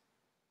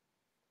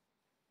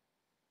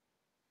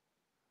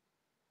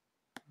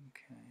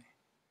 Okay.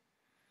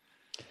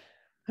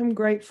 I'm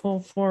grateful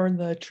for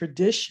the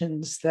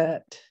traditions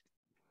that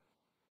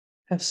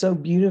have so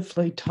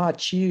beautifully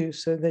taught you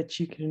so that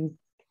you can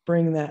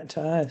bring that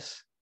to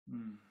us.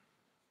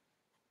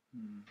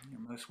 You're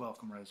most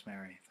welcome,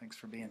 Rosemary. Thanks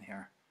for being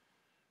here.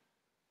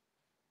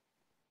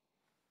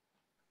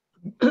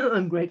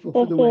 I'm grateful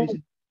for the ways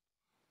in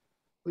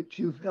which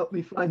you've helped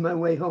me find my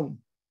way home.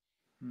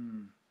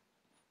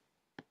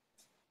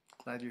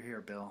 Glad you're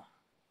here, Bill.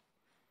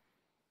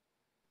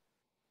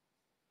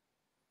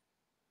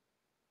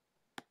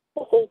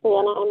 This is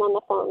Brianna. I'm on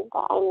the phone,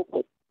 but I'm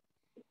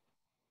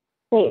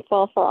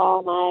grateful for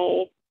all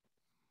my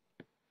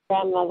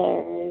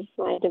grandmothers,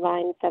 my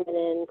divine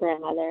feminine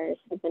grandmothers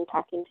who've been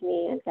talking to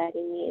me and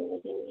guiding me and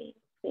leading me.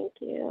 Thank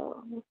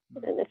you.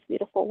 And this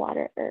beautiful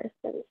water, earth,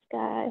 and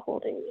sky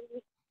holding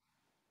me.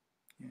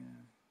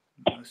 Yeah,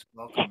 most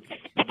welcome.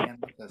 Thanks for being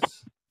with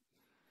us.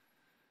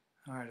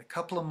 All right, a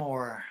couple of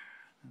more,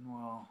 and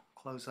we'll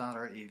close out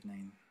our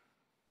evening.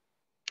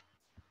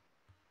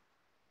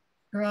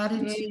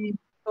 Gratitude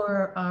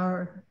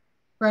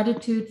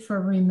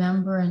for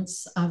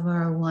remembrance of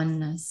our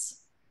oneness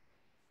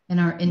and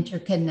our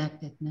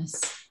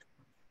interconnectedness.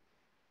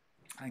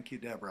 Thank you,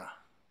 Deborah.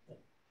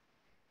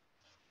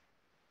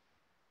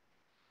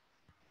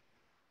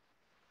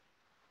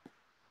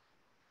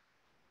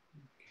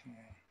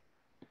 Okay.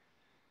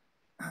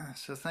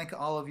 So thank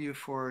all of you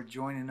for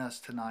joining us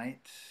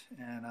tonight.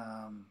 And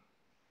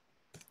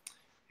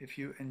if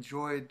you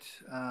enjoyed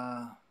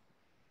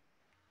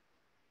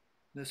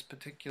this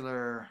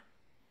particular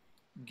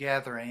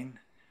gathering,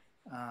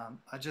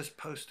 I just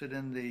posted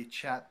in the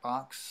chat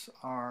box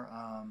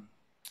our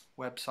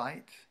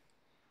website.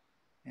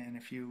 And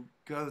if you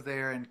go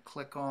there and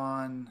click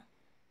on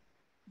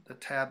the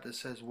tab that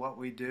says what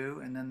we do,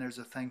 and then there's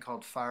a thing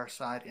called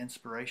Fireside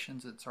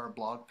Inspirations. It's our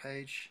blog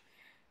page.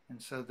 And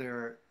so there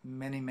are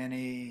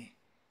many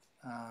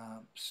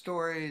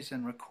stories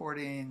and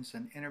recordings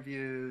and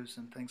interviews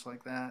and things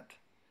like that,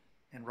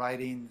 and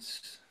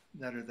writings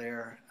that are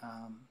there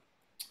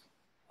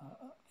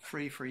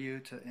free for you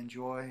to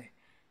enjoy.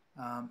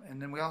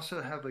 And then we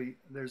also have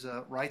there's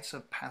a Rites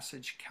of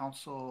Passage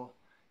Council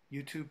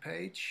YouTube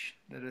page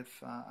that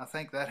I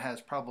think that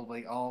has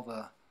probably all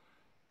the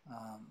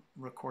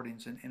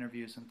recordings and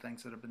interviews and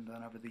things that have been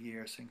done over the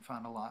years. So you can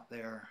find a lot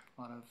there,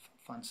 a lot of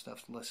fun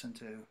stuff to listen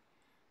to,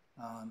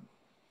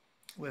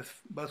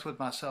 both with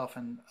myself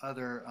and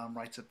other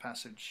Rites of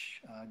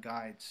Passage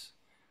guides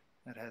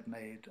that had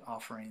made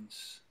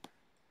offerings.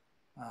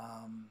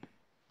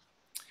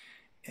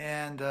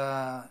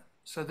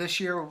 So this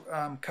year,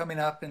 coming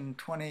up in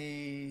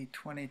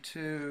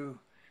 2022,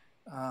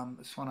 I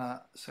just want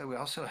to say we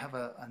also have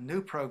a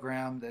new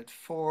program that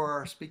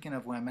speaking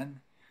of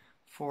women,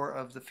 4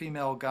 of the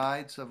female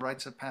guides of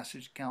Rites of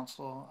Passage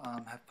Council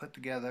have put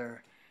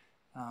together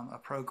a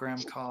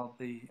program called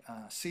the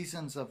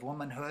Seasons of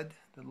Womanhood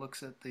that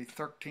looks at the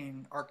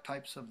 13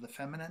 archetypes of the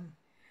feminine.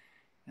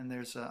 And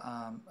there's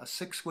a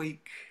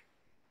 6-week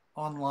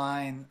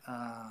online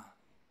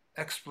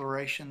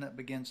exploration that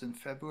begins in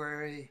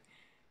February,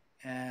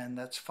 and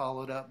that's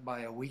followed up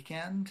by a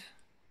weekend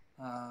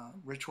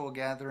ritual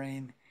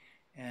gathering,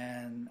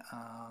 and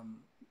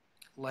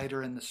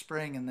later in the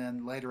spring, and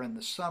then later in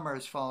the summer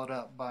is followed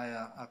up by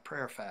a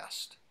prayer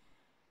fast.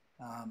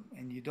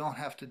 And you don't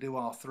have to do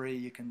all 3;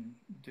 you can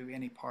do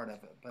any part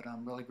of it. But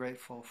I'm really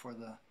grateful for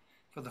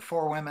the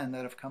 4 women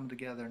that have come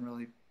together and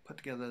really put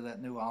together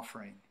that new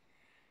offering.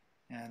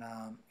 And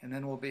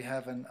then we'll be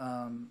having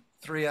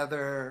 3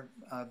 other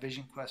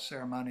Vision Quest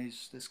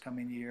ceremonies this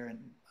coming year in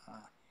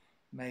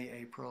May,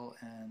 April,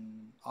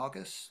 and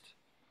August.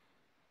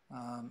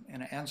 And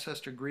an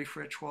ancestor grief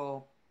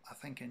ritual, I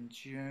think in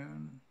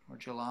June or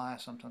July.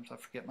 Sometimes I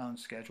forget my own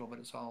schedule, but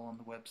it's all on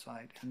the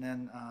website. And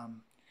then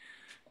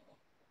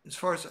as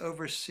far as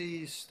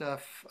overseas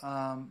stuff,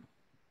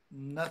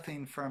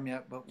 nothing firm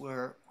yet, but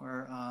we're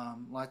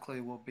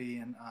likely will be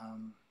in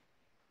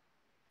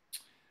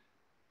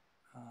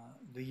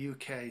the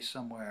UK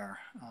somewhere.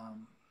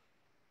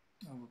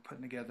 We're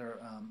putting together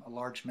a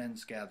large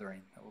men's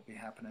gathering that will be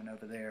happening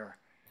over there,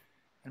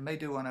 and may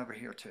do one over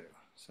here too.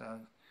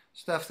 So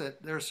stuff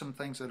that there's some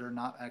things that are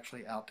not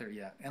actually out there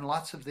yet, and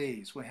lots of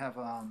these. We have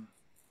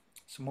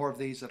some more of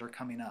these that are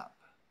coming up.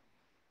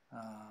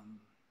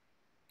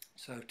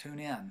 So tune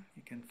in.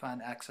 You can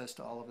find access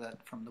to all of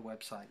that from the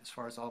website as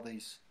far as all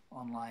these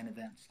online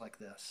events like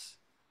this.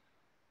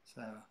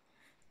 So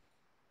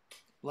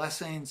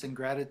blessings and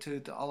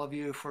gratitude to all of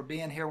you for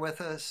being here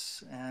with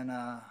us, and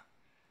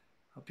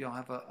hope you all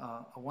have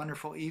a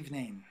wonderful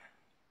evening.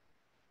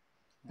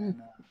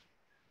 And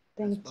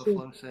as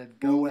Buffalo said,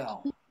 go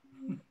well.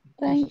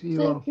 Thanks, See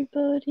you all.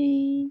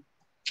 everybody.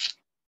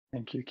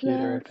 Thank you,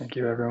 Kedar. Love. Thank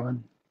you,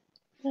 everyone.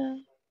 Love.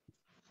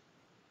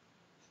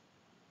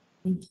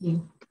 Thank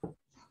you.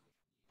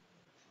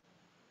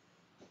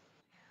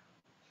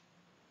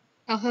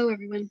 Aho,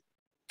 everyone.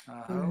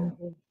 Aho.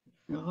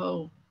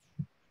 Oh.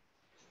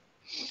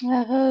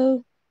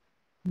 Aho.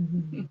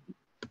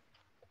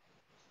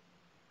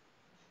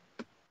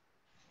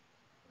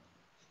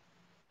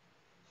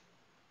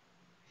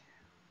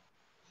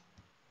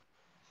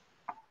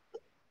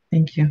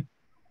 Thank you.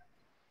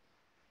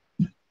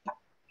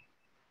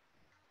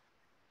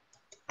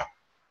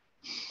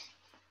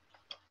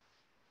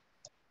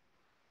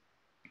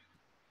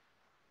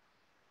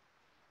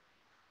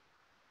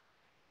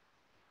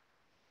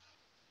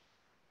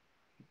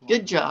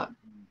 Good job.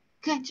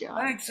 Good job.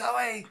 Thanks,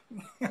 Zoe.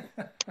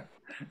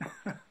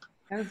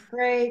 That was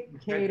great,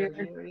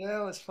 Kedar.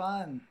 Yeah, it was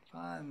fun.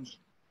 Fun.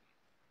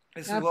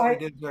 This Now is if what we I-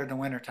 did during the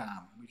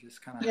wintertime. We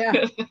just kind of Yeah,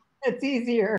 it's easier.